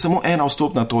 Je samo ena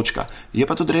vstopna točka. Je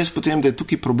pa tudi res potem, da je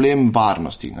tukaj problem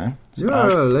varnosti. Ne?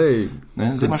 Zdaj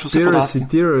imaš vse podatke.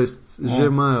 Terrorists že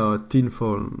imajo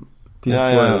tinfoil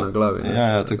na glavi.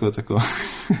 Ja, tako.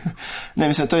 Ne,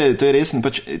 mislim, to je resen,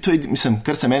 mislim,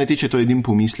 kar se mene tiče, to je edin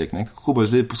pomislek, ne? Kako bo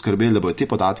zdaj poskrbeli, da bodo te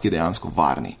podatki dejansko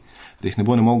varni, da jih ne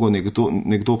bo mogel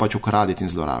nekdo pač ukraditi in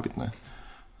zlorabiti. Ne?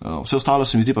 Vse ostalo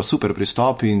se mi zdi pa super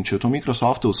pristop in če to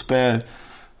Microsoftu uspe,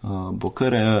 bo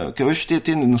kar veš,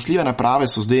 te nosljive naprave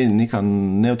so zdaj neka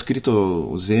neodkrito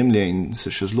ozemlje in se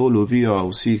še zelo lovijo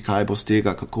vsi, kaj bo z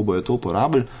tega, kako bojo to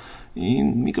uporabili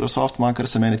in Microsoft ima, kar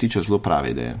se mene tiče, zelo prave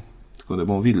ideje. Tako da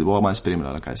bomo videli, bomo malo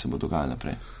spremljali, kaj se bo dogajalo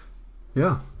naprej.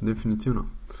 Ja, definitivno.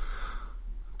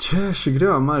 Če še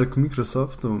greva malo k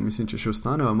Microsoftu, mislim, če še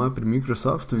ostaneva malo pri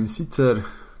Microsoftu in sicer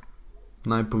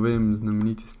naj povem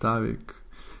znameniti stavek,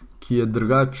 ki je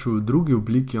drugač v drugi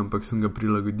obliki, ampak sem ga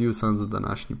prilagodil sam za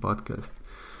današnji podcast.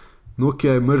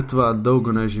 Nokia je mrtva,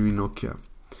 dolgo naj živi Nokia.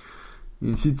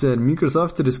 In sicer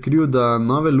Microsoft je razkril, da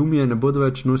nove Lumie ne bodo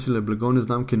več nosile blagovne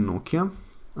znamke Nokia,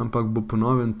 ampak bo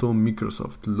ponovno to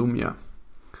Microsoft Lumia.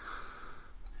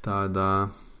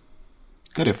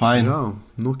 Kar je fajn. Žal,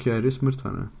 Nokia je res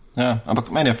mrtva, ne? Ja, ampak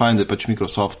meni je fajn, da je pač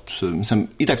Microsoft, mislim,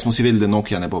 itak smo si vedeli, da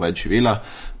Nokia ne bo več živela,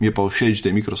 mi je pa všeč, da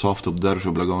je Microsoft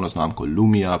obdržal blagovno znamko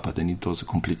Lumia, pa da ni to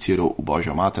zakompliciral v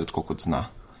božjo mater, tako kot zna.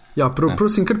 Ja,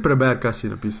 prosim, kar preber, kaj si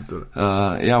napisal tole.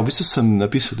 Ja, v bistvu sem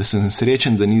napisal, da sem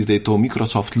srečen, da ni zdaj to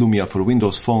Microsoft Lumia for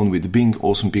Windows Phone with Bing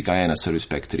 8.1 Service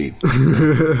Pack 3.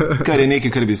 Kar je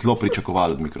nekaj, kar bi zelo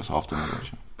pričakovali od Microsofta.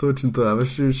 Točno to, ja,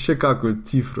 še kako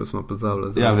cifro smo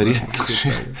pozabili. Ja, verjetno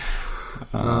še.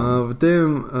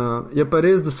 Je pa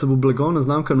res, da se bo blagovna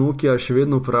znamka Nokia še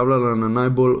vedno uporabljala na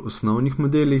najbolj osnovnih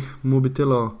modelih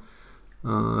mobitelov,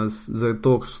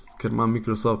 zato, ker ima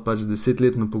Microsoft pač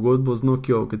 10-letno pogodbo z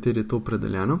Nokia, v kateri je to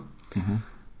opredeljeno.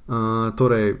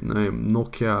 Torej, ne vem,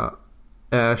 Nokia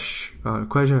Ash,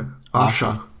 kaj že?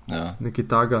 Asha, ja. Nekaj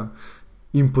taga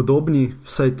in podobni,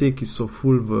 vsaj te, ki so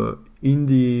full v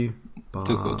Indiji, pa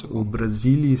tako. V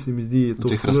Braziliji se mi zdi, je to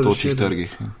v teh rastočih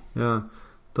trgih. Ja.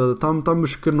 Tam bo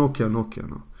še kar Nokia,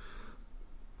 no.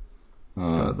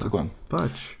 Tako.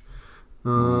 Pač.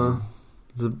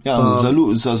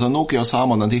 Za Nokia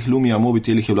samo na teh Lumia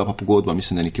mobitelih je bila pa pogodba,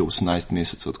 mislim, da nekje 18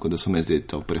 mesecev, tako da so me zdaj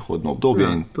to prehodno obdobje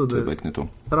in to je bek ne to.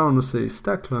 Ravno se je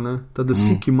izteklo, ne? Da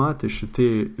vsi, ki imate še te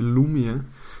Lumie,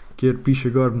 kjer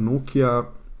piše gor Nokia,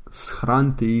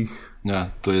 shranite jih.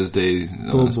 Ja, to je zdaj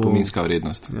spominska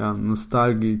vrednost. Ja,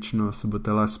 nostalgično se bo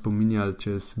tela spominjali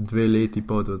čez 2 leti,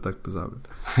 pa bo tako pozabili.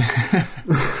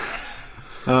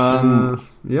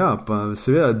 Ja, pa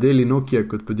seveda deli Nokia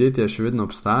kot podjetja še vedno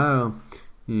obstajajo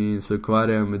in se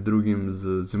ukvarjajo med drugim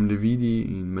z zemljevidi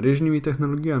in mrežnimi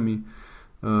tehnologijami.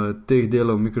 Teh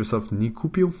delov Microsoft ni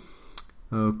kupil.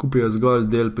 Kupijo zgolj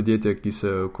del podjetja, ki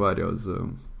se ukvarjajo z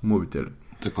mobiteli.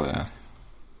 Tako je.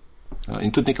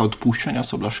 In tudi neka odpuščanja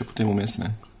so bila še potem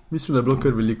vmesne. Mislim, da je bilo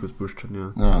kar veliko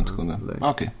odpuščanja. Ja, tako da.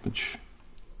 Ok, pač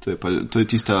to je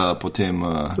tista potem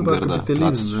grda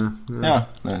plac. Ja,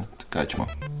 ne, kaj čemo.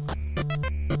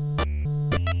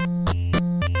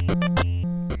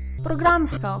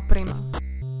 Programska oprema.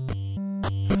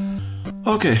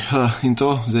 Ok, in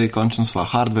to, zdaj končno sva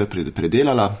hardware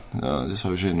predelala, zdaj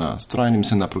sva že na strojni,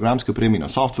 mislim na programski opremi, na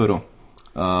softveru.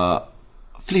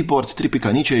 Flipboard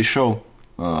 3.0 je šel,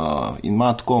 in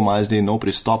ima tako malo zdaj nov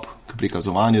pristop k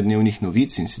prikazovanju dnevnih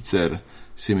novic in sicer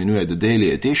se imenuje The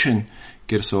Daily Edition,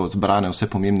 kjer so zbrane vse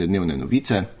pomembne dnevne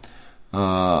novice.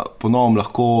 Ponovno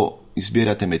lahko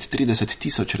izbirate med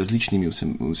 30,000 različnimi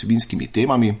vsebinskimi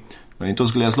temami in to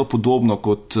zgleda zelo podobno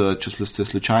kot če ste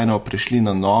slučajno prešli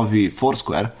na novi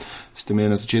Foursquare, ste imeli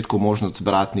na začetku možnost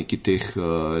zbrati neki teh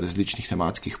različnih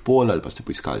tematskih pol ali pa ste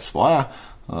poiskali svoja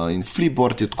in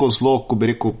Flipboard je tako zelo, ko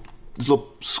bi rekel,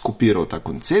 zelo skopiral ta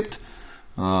koncept,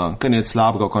 kar je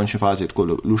slabega, v končni fazi je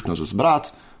tako luštno za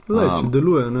zbrat. Če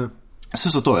deluje, ne? Vse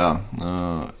so to, ja.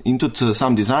 In tudi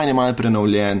sam dizajn je malo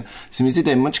prenovljen. Se mi zdi,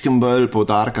 da je mačkem bolj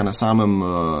poudarka na samem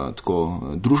tako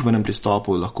družbenem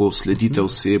pristopu, lahko sledite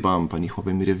osebam, pa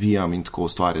njihovim revijam in tako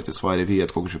ustvarjate svoje revije,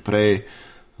 tako že prej.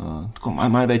 Tako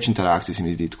malo več interakcij se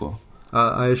mi zdi tako.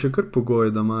 A je še kar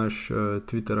pogoj, da imaš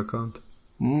Twitter account?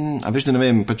 A veš, da ne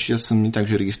vem, pač jaz sem itak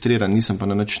že registriran, nisem pa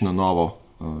na nič na novo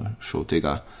šel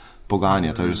tega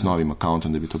poganja, z novim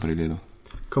accountom, da bi to pregledal.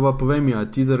 Ko pa povem, a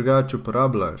ti drugače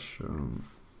uporabljaš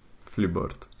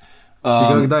Flipboard? Si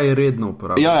ga kdaj redno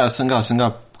uporabljal? Ja, sem ga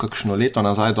kakšno leto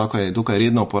nazaj dokaj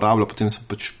redno uporabljal, potem sem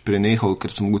pač prenehal,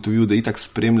 ker sem ugotovil, da itak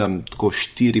spremljam tako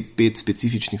 4-5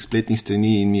 specifičnih spletnih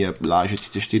strani in mi je lažje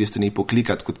tiste 4 strani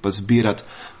poklikati, kot pa zbirati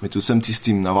med vsem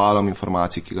tistim navalom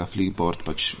informacij, ki ga Flipboard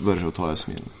pač vrže v tvojo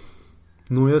smer.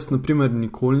 No, jaz naprimer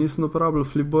nikoli nisem uporabljal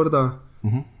Flipboarda,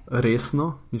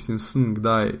 resno, mislim, sem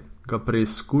kdaj ga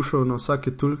preizkušal na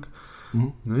vsake toliko.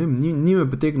 Ne vem, ni me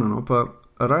potegnilo, no, pa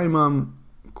raj imam,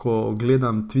 ko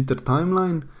gledam Twitter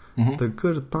timeline,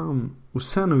 takrat tam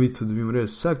vse novice dobim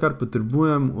res, vse kar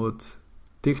potrebujem od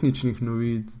tehničnih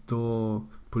novic do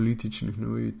političnih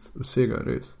novic, vsega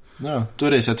res. Ja, to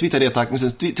je res, ja, Twitter je tak,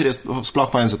 mislim, Twitter je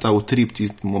sploh fajn za ta utrip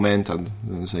tist momenta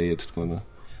zajet, tako da.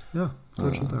 Ja,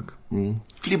 točno tako.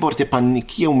 Flipboard je pa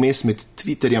nekje vmes med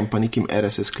Twitterjem pa nekim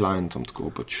RSS klientom,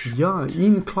 tako pač. Ja,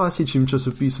 in klasičnim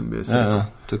časopisom, bi jaz rekel. Ja,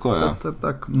 tako je.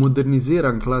 Tak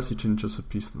moderniziran klasičen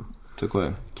časopis, no. Tako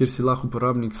je. Kjer si lahko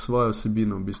uporabnik svojo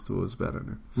vsebino v bistvu zbere.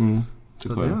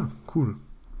 Tako je. Ja, cool.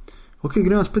 Ok,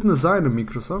 gremo spet nazaj na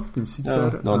Microsoft in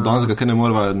sicer... Ja, danes ga ne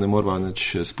morva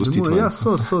nič spustiti. Ja,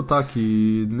 so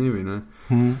taki dnevi, ne.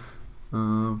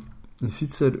 In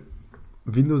sicer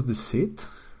Windows 10,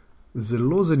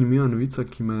 zelo zanimiva novica,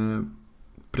 ki me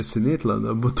presenetila,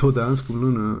 da bo to dejansko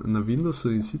bilo na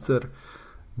Windowsu, in sicer,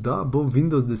 da bo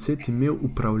Windows 10 imel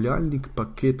upravljalnik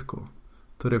paketkov,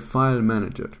 torej file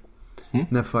manager.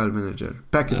 Ne file manager,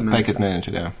 packet manager. Packet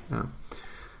manager, ja.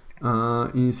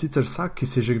 In sicer vsak, ki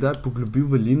se je že kdaj poglobil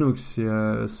v Linux,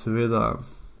 je seveda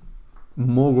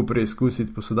mogel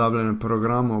preizkusiti posodabljanje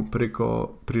programov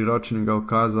preko priročnega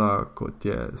ukaza, kot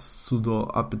je sudo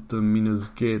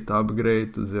apt-get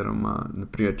upgrade, oziroma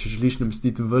naprimer, če želiš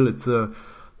namestiti VLC,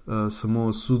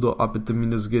 samo sudo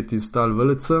apt-get install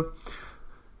VLC.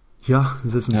 Ja,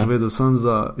 zdaj sem povedal sam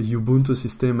za Ubuntu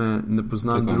sisteme, ne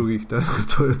poznam drugih, to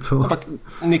je to. Ampak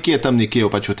nekje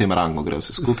pač v tem rangu gre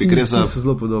vse skupaj. Gre za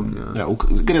zelo podobni. Ja.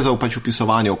 Gre za pač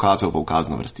upisovanje ukazov v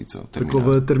ukazno vrstico. Tako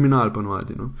v terminal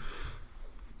ponovadi, no.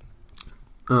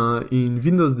 In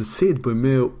Windows 10 bo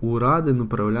imel uraden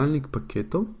upravljalnik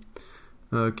paketov,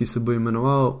 ki se bo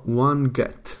imenoval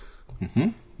OneGet.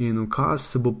 In ukaz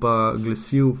se bo pa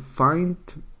glasil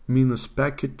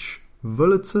find-package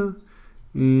VLC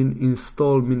in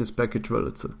install-package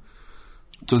VLC.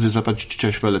 To zdaj za pač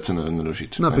češ VLC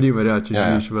naložiti. Naprimer, ja, če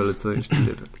želiš VLC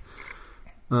inštalirati.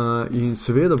 In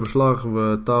seveda boš lahko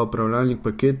v ta upravljalnik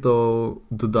paketov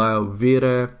dodajal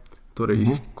vere, torej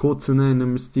iz kod se ne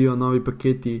namestijo novi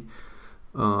paketi,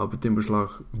 potem boš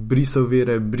lahko brisal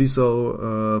vere, brisal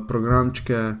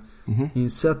programčke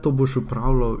in vse to boš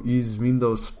upravljal iz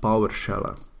Windows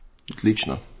PowerShella.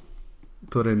 Odlično.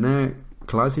 Torej ne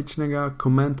klasičnega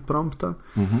command prompta,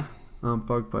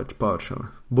 ampak pač PowerShella.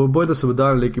 Boj, da se bo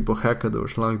dal neki poheka, da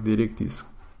boš lahko direkt iz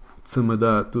CMD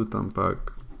tudi, ampak...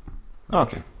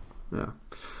 Ok. Ja.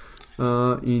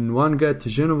 In OneGet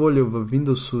je že na voljo v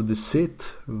Windowsu 10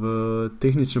 v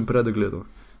tehničnem predogledu,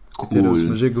 o katerem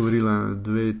smo že govorili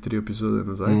 2-3 epizode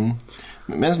nazaj.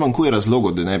 Meni zmanjkuje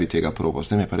razlogov, da ne bi tega probal.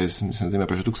 Zdaj me pa res, mislim, da me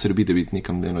pa že tukaj srbi, da bi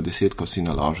nekam eno 10 si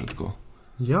naložil tako.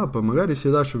 Ja, pa magari si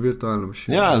daš v virtualno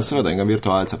mašino. Ja, seveda, enega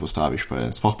virtualca postaviš, pa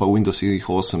je. Sploh pa Windows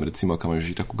 8, recimo, kam je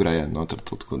že tako grejen, noter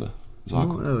to, tako da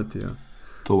zakon. No, evo ti, ja.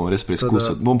 To bom res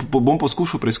preizkusil. Bom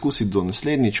poskušal preizkusiti do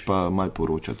naslednjič, pa malo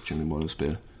poročati, če mi bo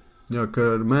uspel. Ja,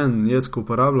 ker jaz ko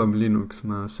uporabljam Linux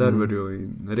na serverju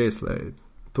in res,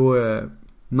 to je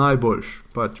najboljš.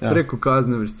 Pač preko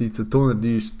kazne vrstice to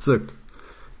narediš, cek.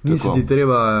 Nisi ti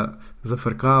treba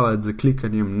zafrkavati za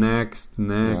klikanjem next.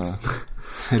 Ja.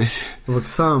 Res je. Ampak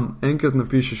sam enkrat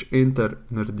napišeš enter,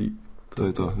 naredi. To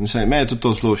je to. Mislim, meni je tudi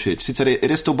to zelo všeč. Sicer je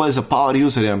res to bolj za power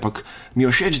userje, ampak mi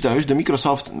je všeč, da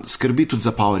Microsoft skrbi tudi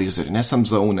za power userje. Ne samo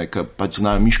za one, ki pač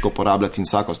znajo miško uporabljati in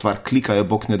vsako stvar klikajo,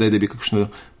 bog ne daj, da bi kakšno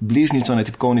bližnjico na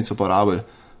tipkovnico uporabili,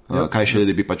 kaj še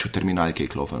da bi pač v terminalke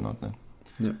klofali.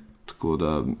 Ja. Tako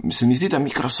da, mi zdi, da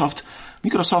Microsoft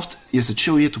je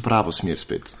začel jeti v pravo smer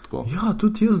spet. Tako. Ja,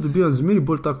 tudi jaz dobivam zmeri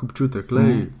bolj tak občutek,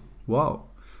 wow.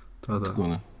 Tako,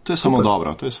 ne. To je samo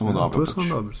dobro, to je samo dobro. To je samo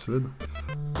dobro, seveda.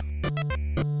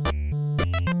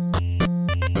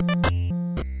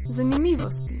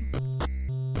 Zanimivosti.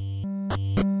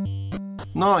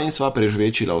 No, in sva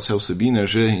prežvečila vse vsebine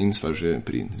že in sva že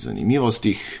pri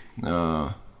zanimivostih.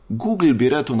 Google bi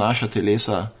rad v naša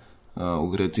telesa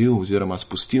ugradil oziroma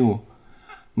spustil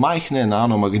majhne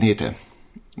nanomagnete.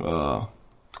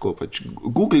 Tako pač.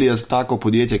 Google je tako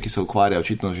podjetje, ki se ukvarja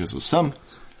očitno že z vsem.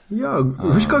 Ja,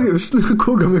 veš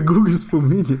koga me Google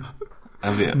spominja?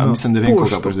 Mislim, da vem,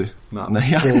 koga pa zdaj.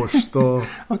 Pošto.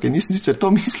 Ok, nisem sicer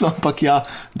to mislil, ampak ja,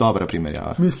 dobra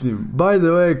primerjava. Mislim, by the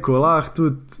way, ko lahko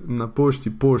tudi na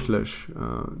pošti pošleš,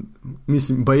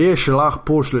 mislim, ba je še lahko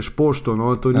pošleš pošto,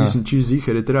 no, to nisem čist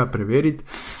ziher, je treba preveriti,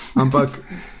 ampak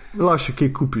lahko še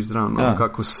kaj kupiš zraven,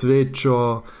 kako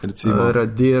svečo,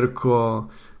 radirko,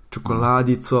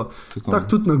 čokoladico. Tako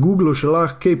tudi na Googlu še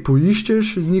lahko kaj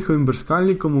poiščeš z njihovim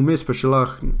brskalnikom, vmes pa še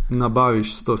lahko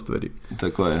nabaviš 100 stvari.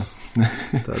 Tako je.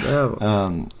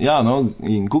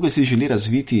 In Google si želi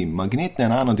razviti magnetne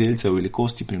nanodelce v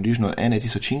velikosti približno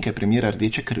 1000 premjera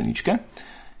rdeče krvničke,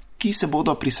 ki se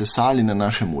bodo prisesali na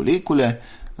naše molekule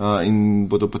in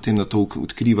bodo potem na to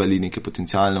odkrivali neke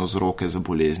potencialne vzroke za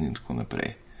bolezni in tako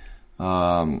naprej.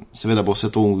 Seveda bo vse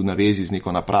to v navezi z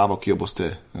neko napravo, ki jo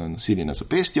boste nosili na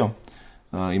zapestju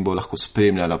in bo lahko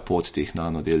spremljala pot teh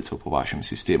nanodelcev po vašem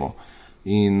sistemu.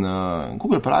 In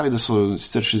Google pravi, da so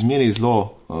sicer še zmeraj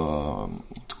zelo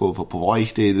tako v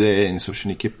povojih te ideje in so še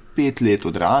nekje 5 let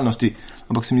od realnosti,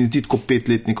 ampak se mi zdi tako 5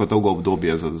 let neko dolgo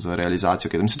obdobje za realizacijo,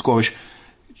 ker tako veš,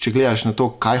 če gledaš na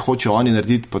to, kaj hoče oni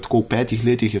narediti, pa tako v 5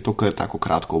 letih je to kar tako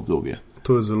kratko obdobje.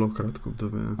 To je zelo kratko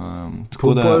obdobje.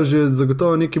 Tako da že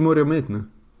zagotovo nekaj morajo imeti, ne?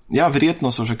 Ja,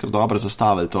 verjetno so že kar dobro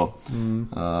zastavili to.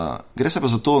 Gre se pa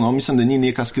za to, mislim, da ni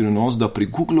neka skrivnost, da pri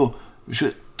Googlu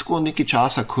že tako nekaj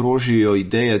časa krožijo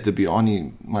ideje, da bi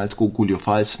oni malo tako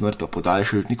goljufali smrt, pa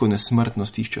podaljšali neko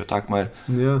nesmrtnost, iščejo tak malo.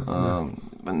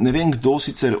 Ne vem, kdo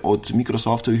sicer od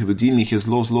Microsoftovih vodilnih je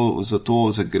zelo za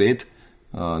to zagret.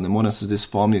 Ne morem se zdaj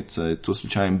spomniti, je to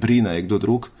slučajen Brina, je kdo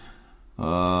drug.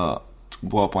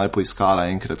 Bova pa malo poiskala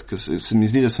enkrat, ker se mi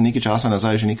zdi, da sem nekaj časa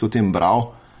nazaj že nekaj o tem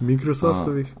bral.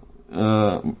 Microsoftovih?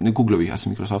 Ne Googlovih, a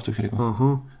sem Microsoftovih rekel?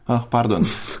 Pardon.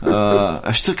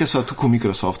 Štrke so tako o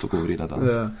Microsoftu govorila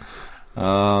danes.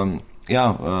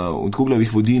 Od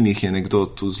Googlovih vodilnih je nekdo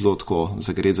tu zelo tako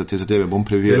zagret za te zadeve, bom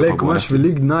preveril. Ko imaš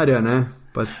veliko denarja, ne?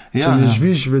 Pa če ne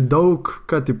živiš v dolg,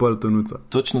 kaj ti pol to nuca?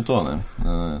 Točno to, ne.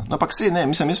 Ampak sej, ne,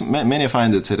 meni je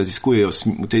fajn, da se raziskujejo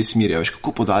v tej smeri, veš,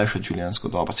 kako podaljšati življenjsko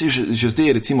dobo. Sej že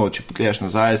zdaj, recimo, če pogledaš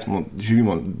nazaj,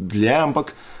 živimo dlje,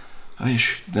 ampak, veš,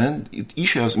 ne,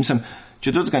 išejo,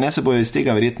 če drugega ne se bojo iz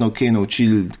tega verjetno kaj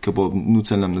naučili, ki bo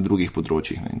nucel nam na drugih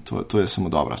področjih, ne. To je samo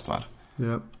dobra stvar.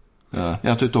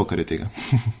 Ja, to je to, kar je tega.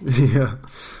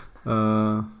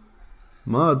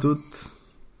 Malo tudi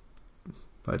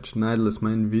pač najdela smo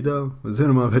en video,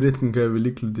 oziroma verjetno ga je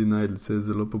veliko ljudi najdel, se je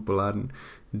zelo popularen.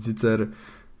 In sicer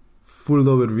ful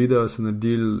dober video so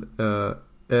naredili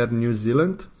Air New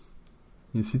Zealand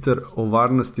in sicer o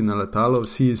varnosti na letalu.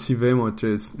 Vsi vemo,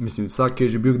 vsak je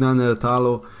že bil kdaj na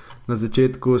letalu, na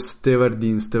začetku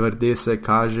stevardi in stevardese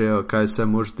kažejo, kaj vse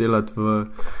moraš delati v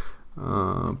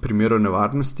primeru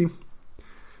nevarnosti.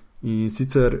 In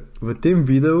sicer v tem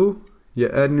videu je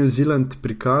Air New Zealand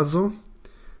prikazal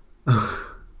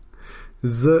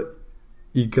z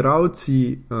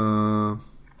igralci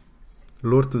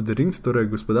Lord of the Rings, torej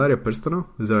Gospodarja prstanov,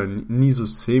 ni z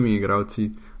vsemi igralci,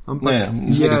 ampak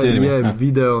je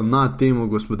video na temo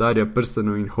Gospodarja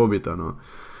prstanov in Hobita. No.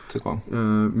 Tako.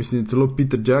 Mislim, celo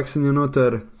Peter Jackson je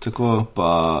noter. Tako,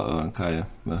 pa kaj je?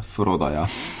 Frodo, ja.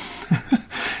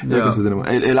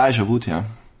 Elijah Wood, ja.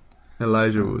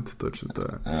 Elijah Wood, točno to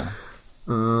je. Ja.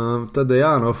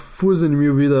 Teda ful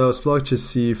zanimiv video, sploh če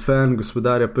si fan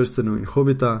Gospodarja prstanov in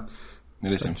Hobita.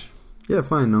 Res sem. Je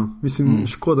fajn, no. Mislim,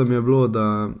 škoda mi je bilo,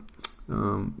 da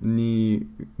ni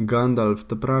Gandalf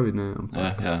ta pravi, ne.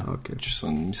 Okay.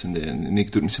 Mislim, da je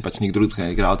nek drugega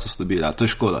igralca so dobili, to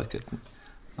je škoda.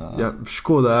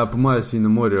 Škoda, po mojem si ne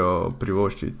morajo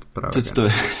privoščiti pravi. Tudi to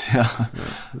je, ja.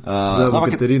 Zdaj bo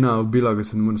Katarina obila, ko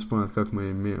se ne morem spomniti, kako mu je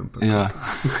ime. Ja,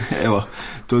 evo,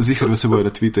 to zihar se bojo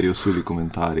na Twitterju usuli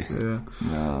komentarji.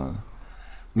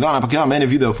 Ampak meni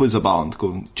je video ful zabaven,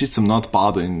 tako čist sem not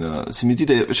padel in se mi zdi,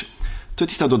 da to je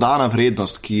tista dodana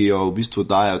vrednost, ki jo v bistvu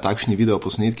dajo takšni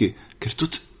videoposnetki, ker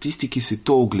tudi tisti, ki si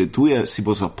to ogleduje, si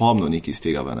bo zapomnil nekaj iz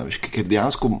tega, ker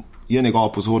dejansko je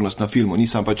njegova pozornost na filmu,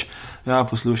 nisem pač,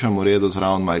 poslušam v redu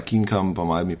zraven malo kinkam, pa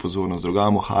malo mi pozornost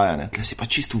drugam uhaja, ne, tle si pa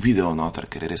čisto video noter,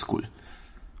 ker je res cool.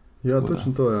 Ja,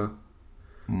 točno to, ja.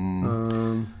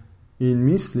 In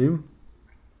mislim,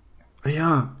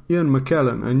 Ian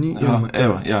McKellen, a ni Ian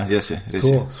McKellen? Evo, res je.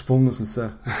 To, spomnil sem se.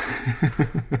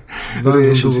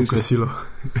 Rešil si se.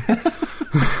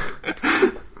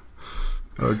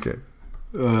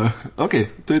 Ok,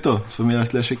 to je to. Smo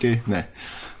imeli še kaj? Ne.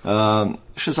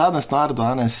 Še zadnja stvar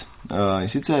danes, in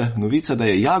sicer novica, da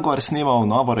je Jaguar snemal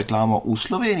novo reklamo v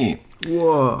Sloveniji.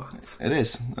 What?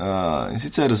 Res. In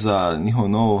sicer za njihov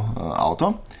nov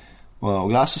avto. V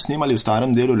glasu snemali v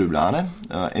starem delu Ljubljane.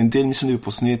 En del mislim, da je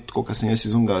posnet, tako kot sem jaz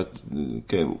izumga,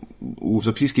 ker v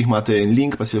zapiskih imate en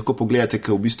link, pa si lahko pogledate,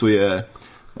 ker v bistvu je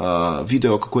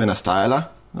video, kako je nastajala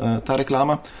ta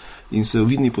reklama. In so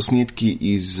vidni posnetki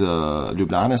iz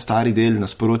Ljubljane, stari del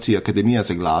nasproti Akademija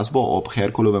za glasbo ob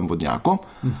Herkulovem vodnjaku.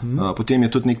 Potem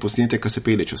je tudi nek posnetek, ki se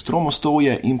pelje čez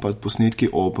Tromostovje in pa posnetki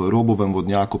ob Robovem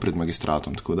vodnjaku pred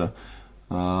Magistratom. Tako da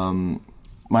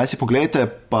Malo si pogledajte,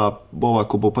 pa bova,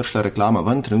 ko bo prišla reklama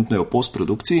ven, trenutno je v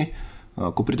postprodukciji,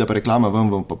 ko pride pa reklama ven,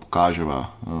 vam pa pokaževa,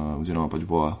 oziroma pač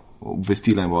bova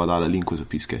obvestila in bova dala link v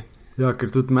zapiske. Ja,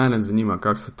 ker tudi mene zanima,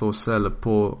 kako se to vse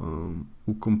lepo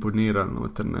ukomponiralo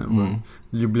noter, v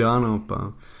Ljubljano,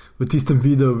 pa v tistem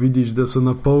videu vidiš, da so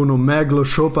na polno meglo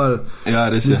šopali, ja,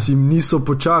 res je. Mislim, niso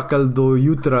počakali do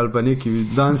jutra ali pa neki,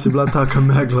 danes je bila taka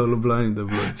megla v Ljubljani, da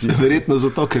bilo. Verjetno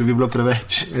zato, ker bi bilo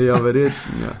preveč. Ja,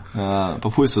 verjetno, ja. Pa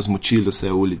fuj so zmočili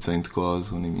vse ulice in tako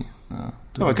z unimi.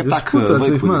 Spucali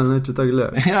so jih malo, če tako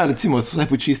gledaš. Ja, recimo, so vse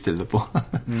počistili lepo.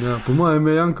 Ja, po mojem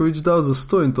je Janković dal za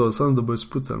 100 in to, samo da bo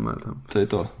spucali malo tam. To je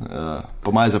to.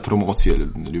 Pa malo za promocijo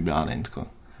Ljubljane in tako.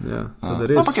 Ja,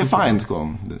 ampak je fajn tako,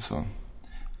 da so.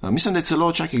 Mislim, da je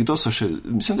celo,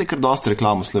 mislim, da je kar dosti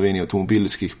reklam v Sloveniji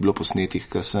avtomobilskih bilo posnetih,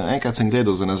 ker enkrat sem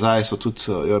gledal za nazaj, so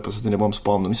tudi, pa se ne bom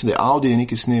spomnil, mislim, da je Audi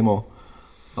nekaj snemal,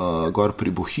 gor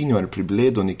pri Bohinju ali pri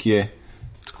Bledu nekje,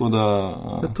 tako da...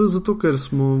 Ja, to je zato, ker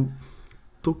smo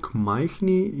toliko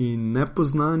majhni in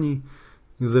nepoznani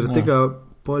in zaradi tega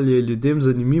pol je ljudem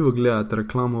zanimivo gledati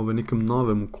reklamo v nekem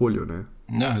novem okolju, ne?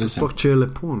 Ja, res je. Sploh, če je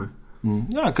lepo, ne?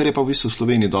 Ja, kar je pa v bistvu v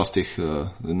Sloveniji dosti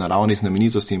naravnih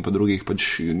znamenitosti in pa drugih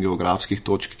pač geografskih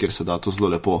točk, kjer se da to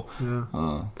zelo lepo. Ja.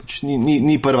 Pač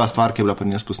ni prva stvar, ki je bila pri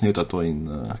nas posneta to in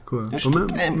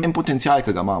en potencial,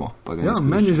 ki ga imamo. Pa ga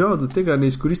meni je žal, da tega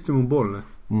ne izkoristimo bolj,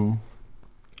 ne?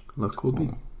 Lahko bi.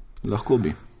 Lahko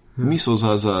bi. Ja. Misel,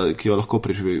 ki jo lahko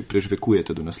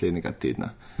prežvekujete do naslednjega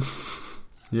tedna.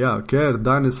 Ja, ker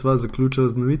danes sva zaključila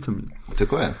z novicami.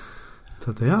 Tako je.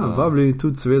 Ja, vabljeni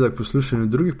tudi seveda k poslušanju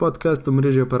drugih podcastov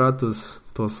mreže Aparatus,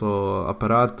 to so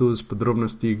Aparatus,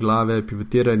 podrobnosti, glave,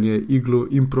 pivotiranje, iglu,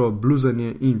 impro,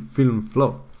 bluzanje in film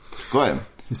flow. Tako je.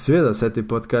 In seveda vse te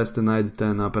podcaste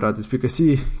najdete na aparatus.si,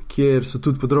 kjer so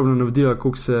tudi podrobno navodila,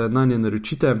 koliko se na nje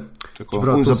naročite. Tako,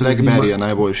 in za BlackBerry je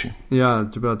najboljši. Ja,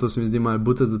 čeprav to se mi zdi malo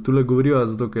bute, da tule govorijo,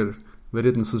 zato ker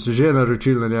verjetno so se že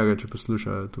naročili na njega, če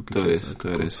poslušajo tukaj. To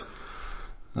je res.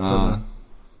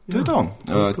 To je to.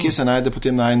 Kje se najde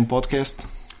potem najin podcast?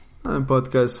 Najin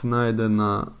podcast se najde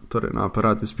na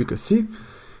aparatus.si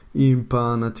in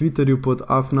pa na Twitterju pod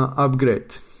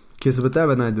 @upgrade. Kje se pa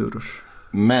tebe najde, Uroš?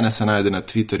 Mene se najde na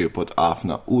Twitterju pod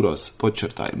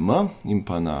 @uros_m in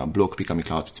pa na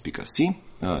blog.miklavcic.si.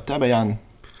 Tebe, Jan?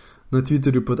 Na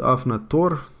Twitterju pod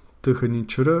 @tor,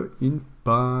 thničr in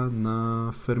pa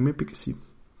na ferme.si.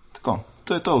 Tako,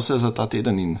 to je to vse za ta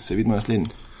teden in se vidimo naslednji.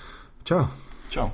 Čau.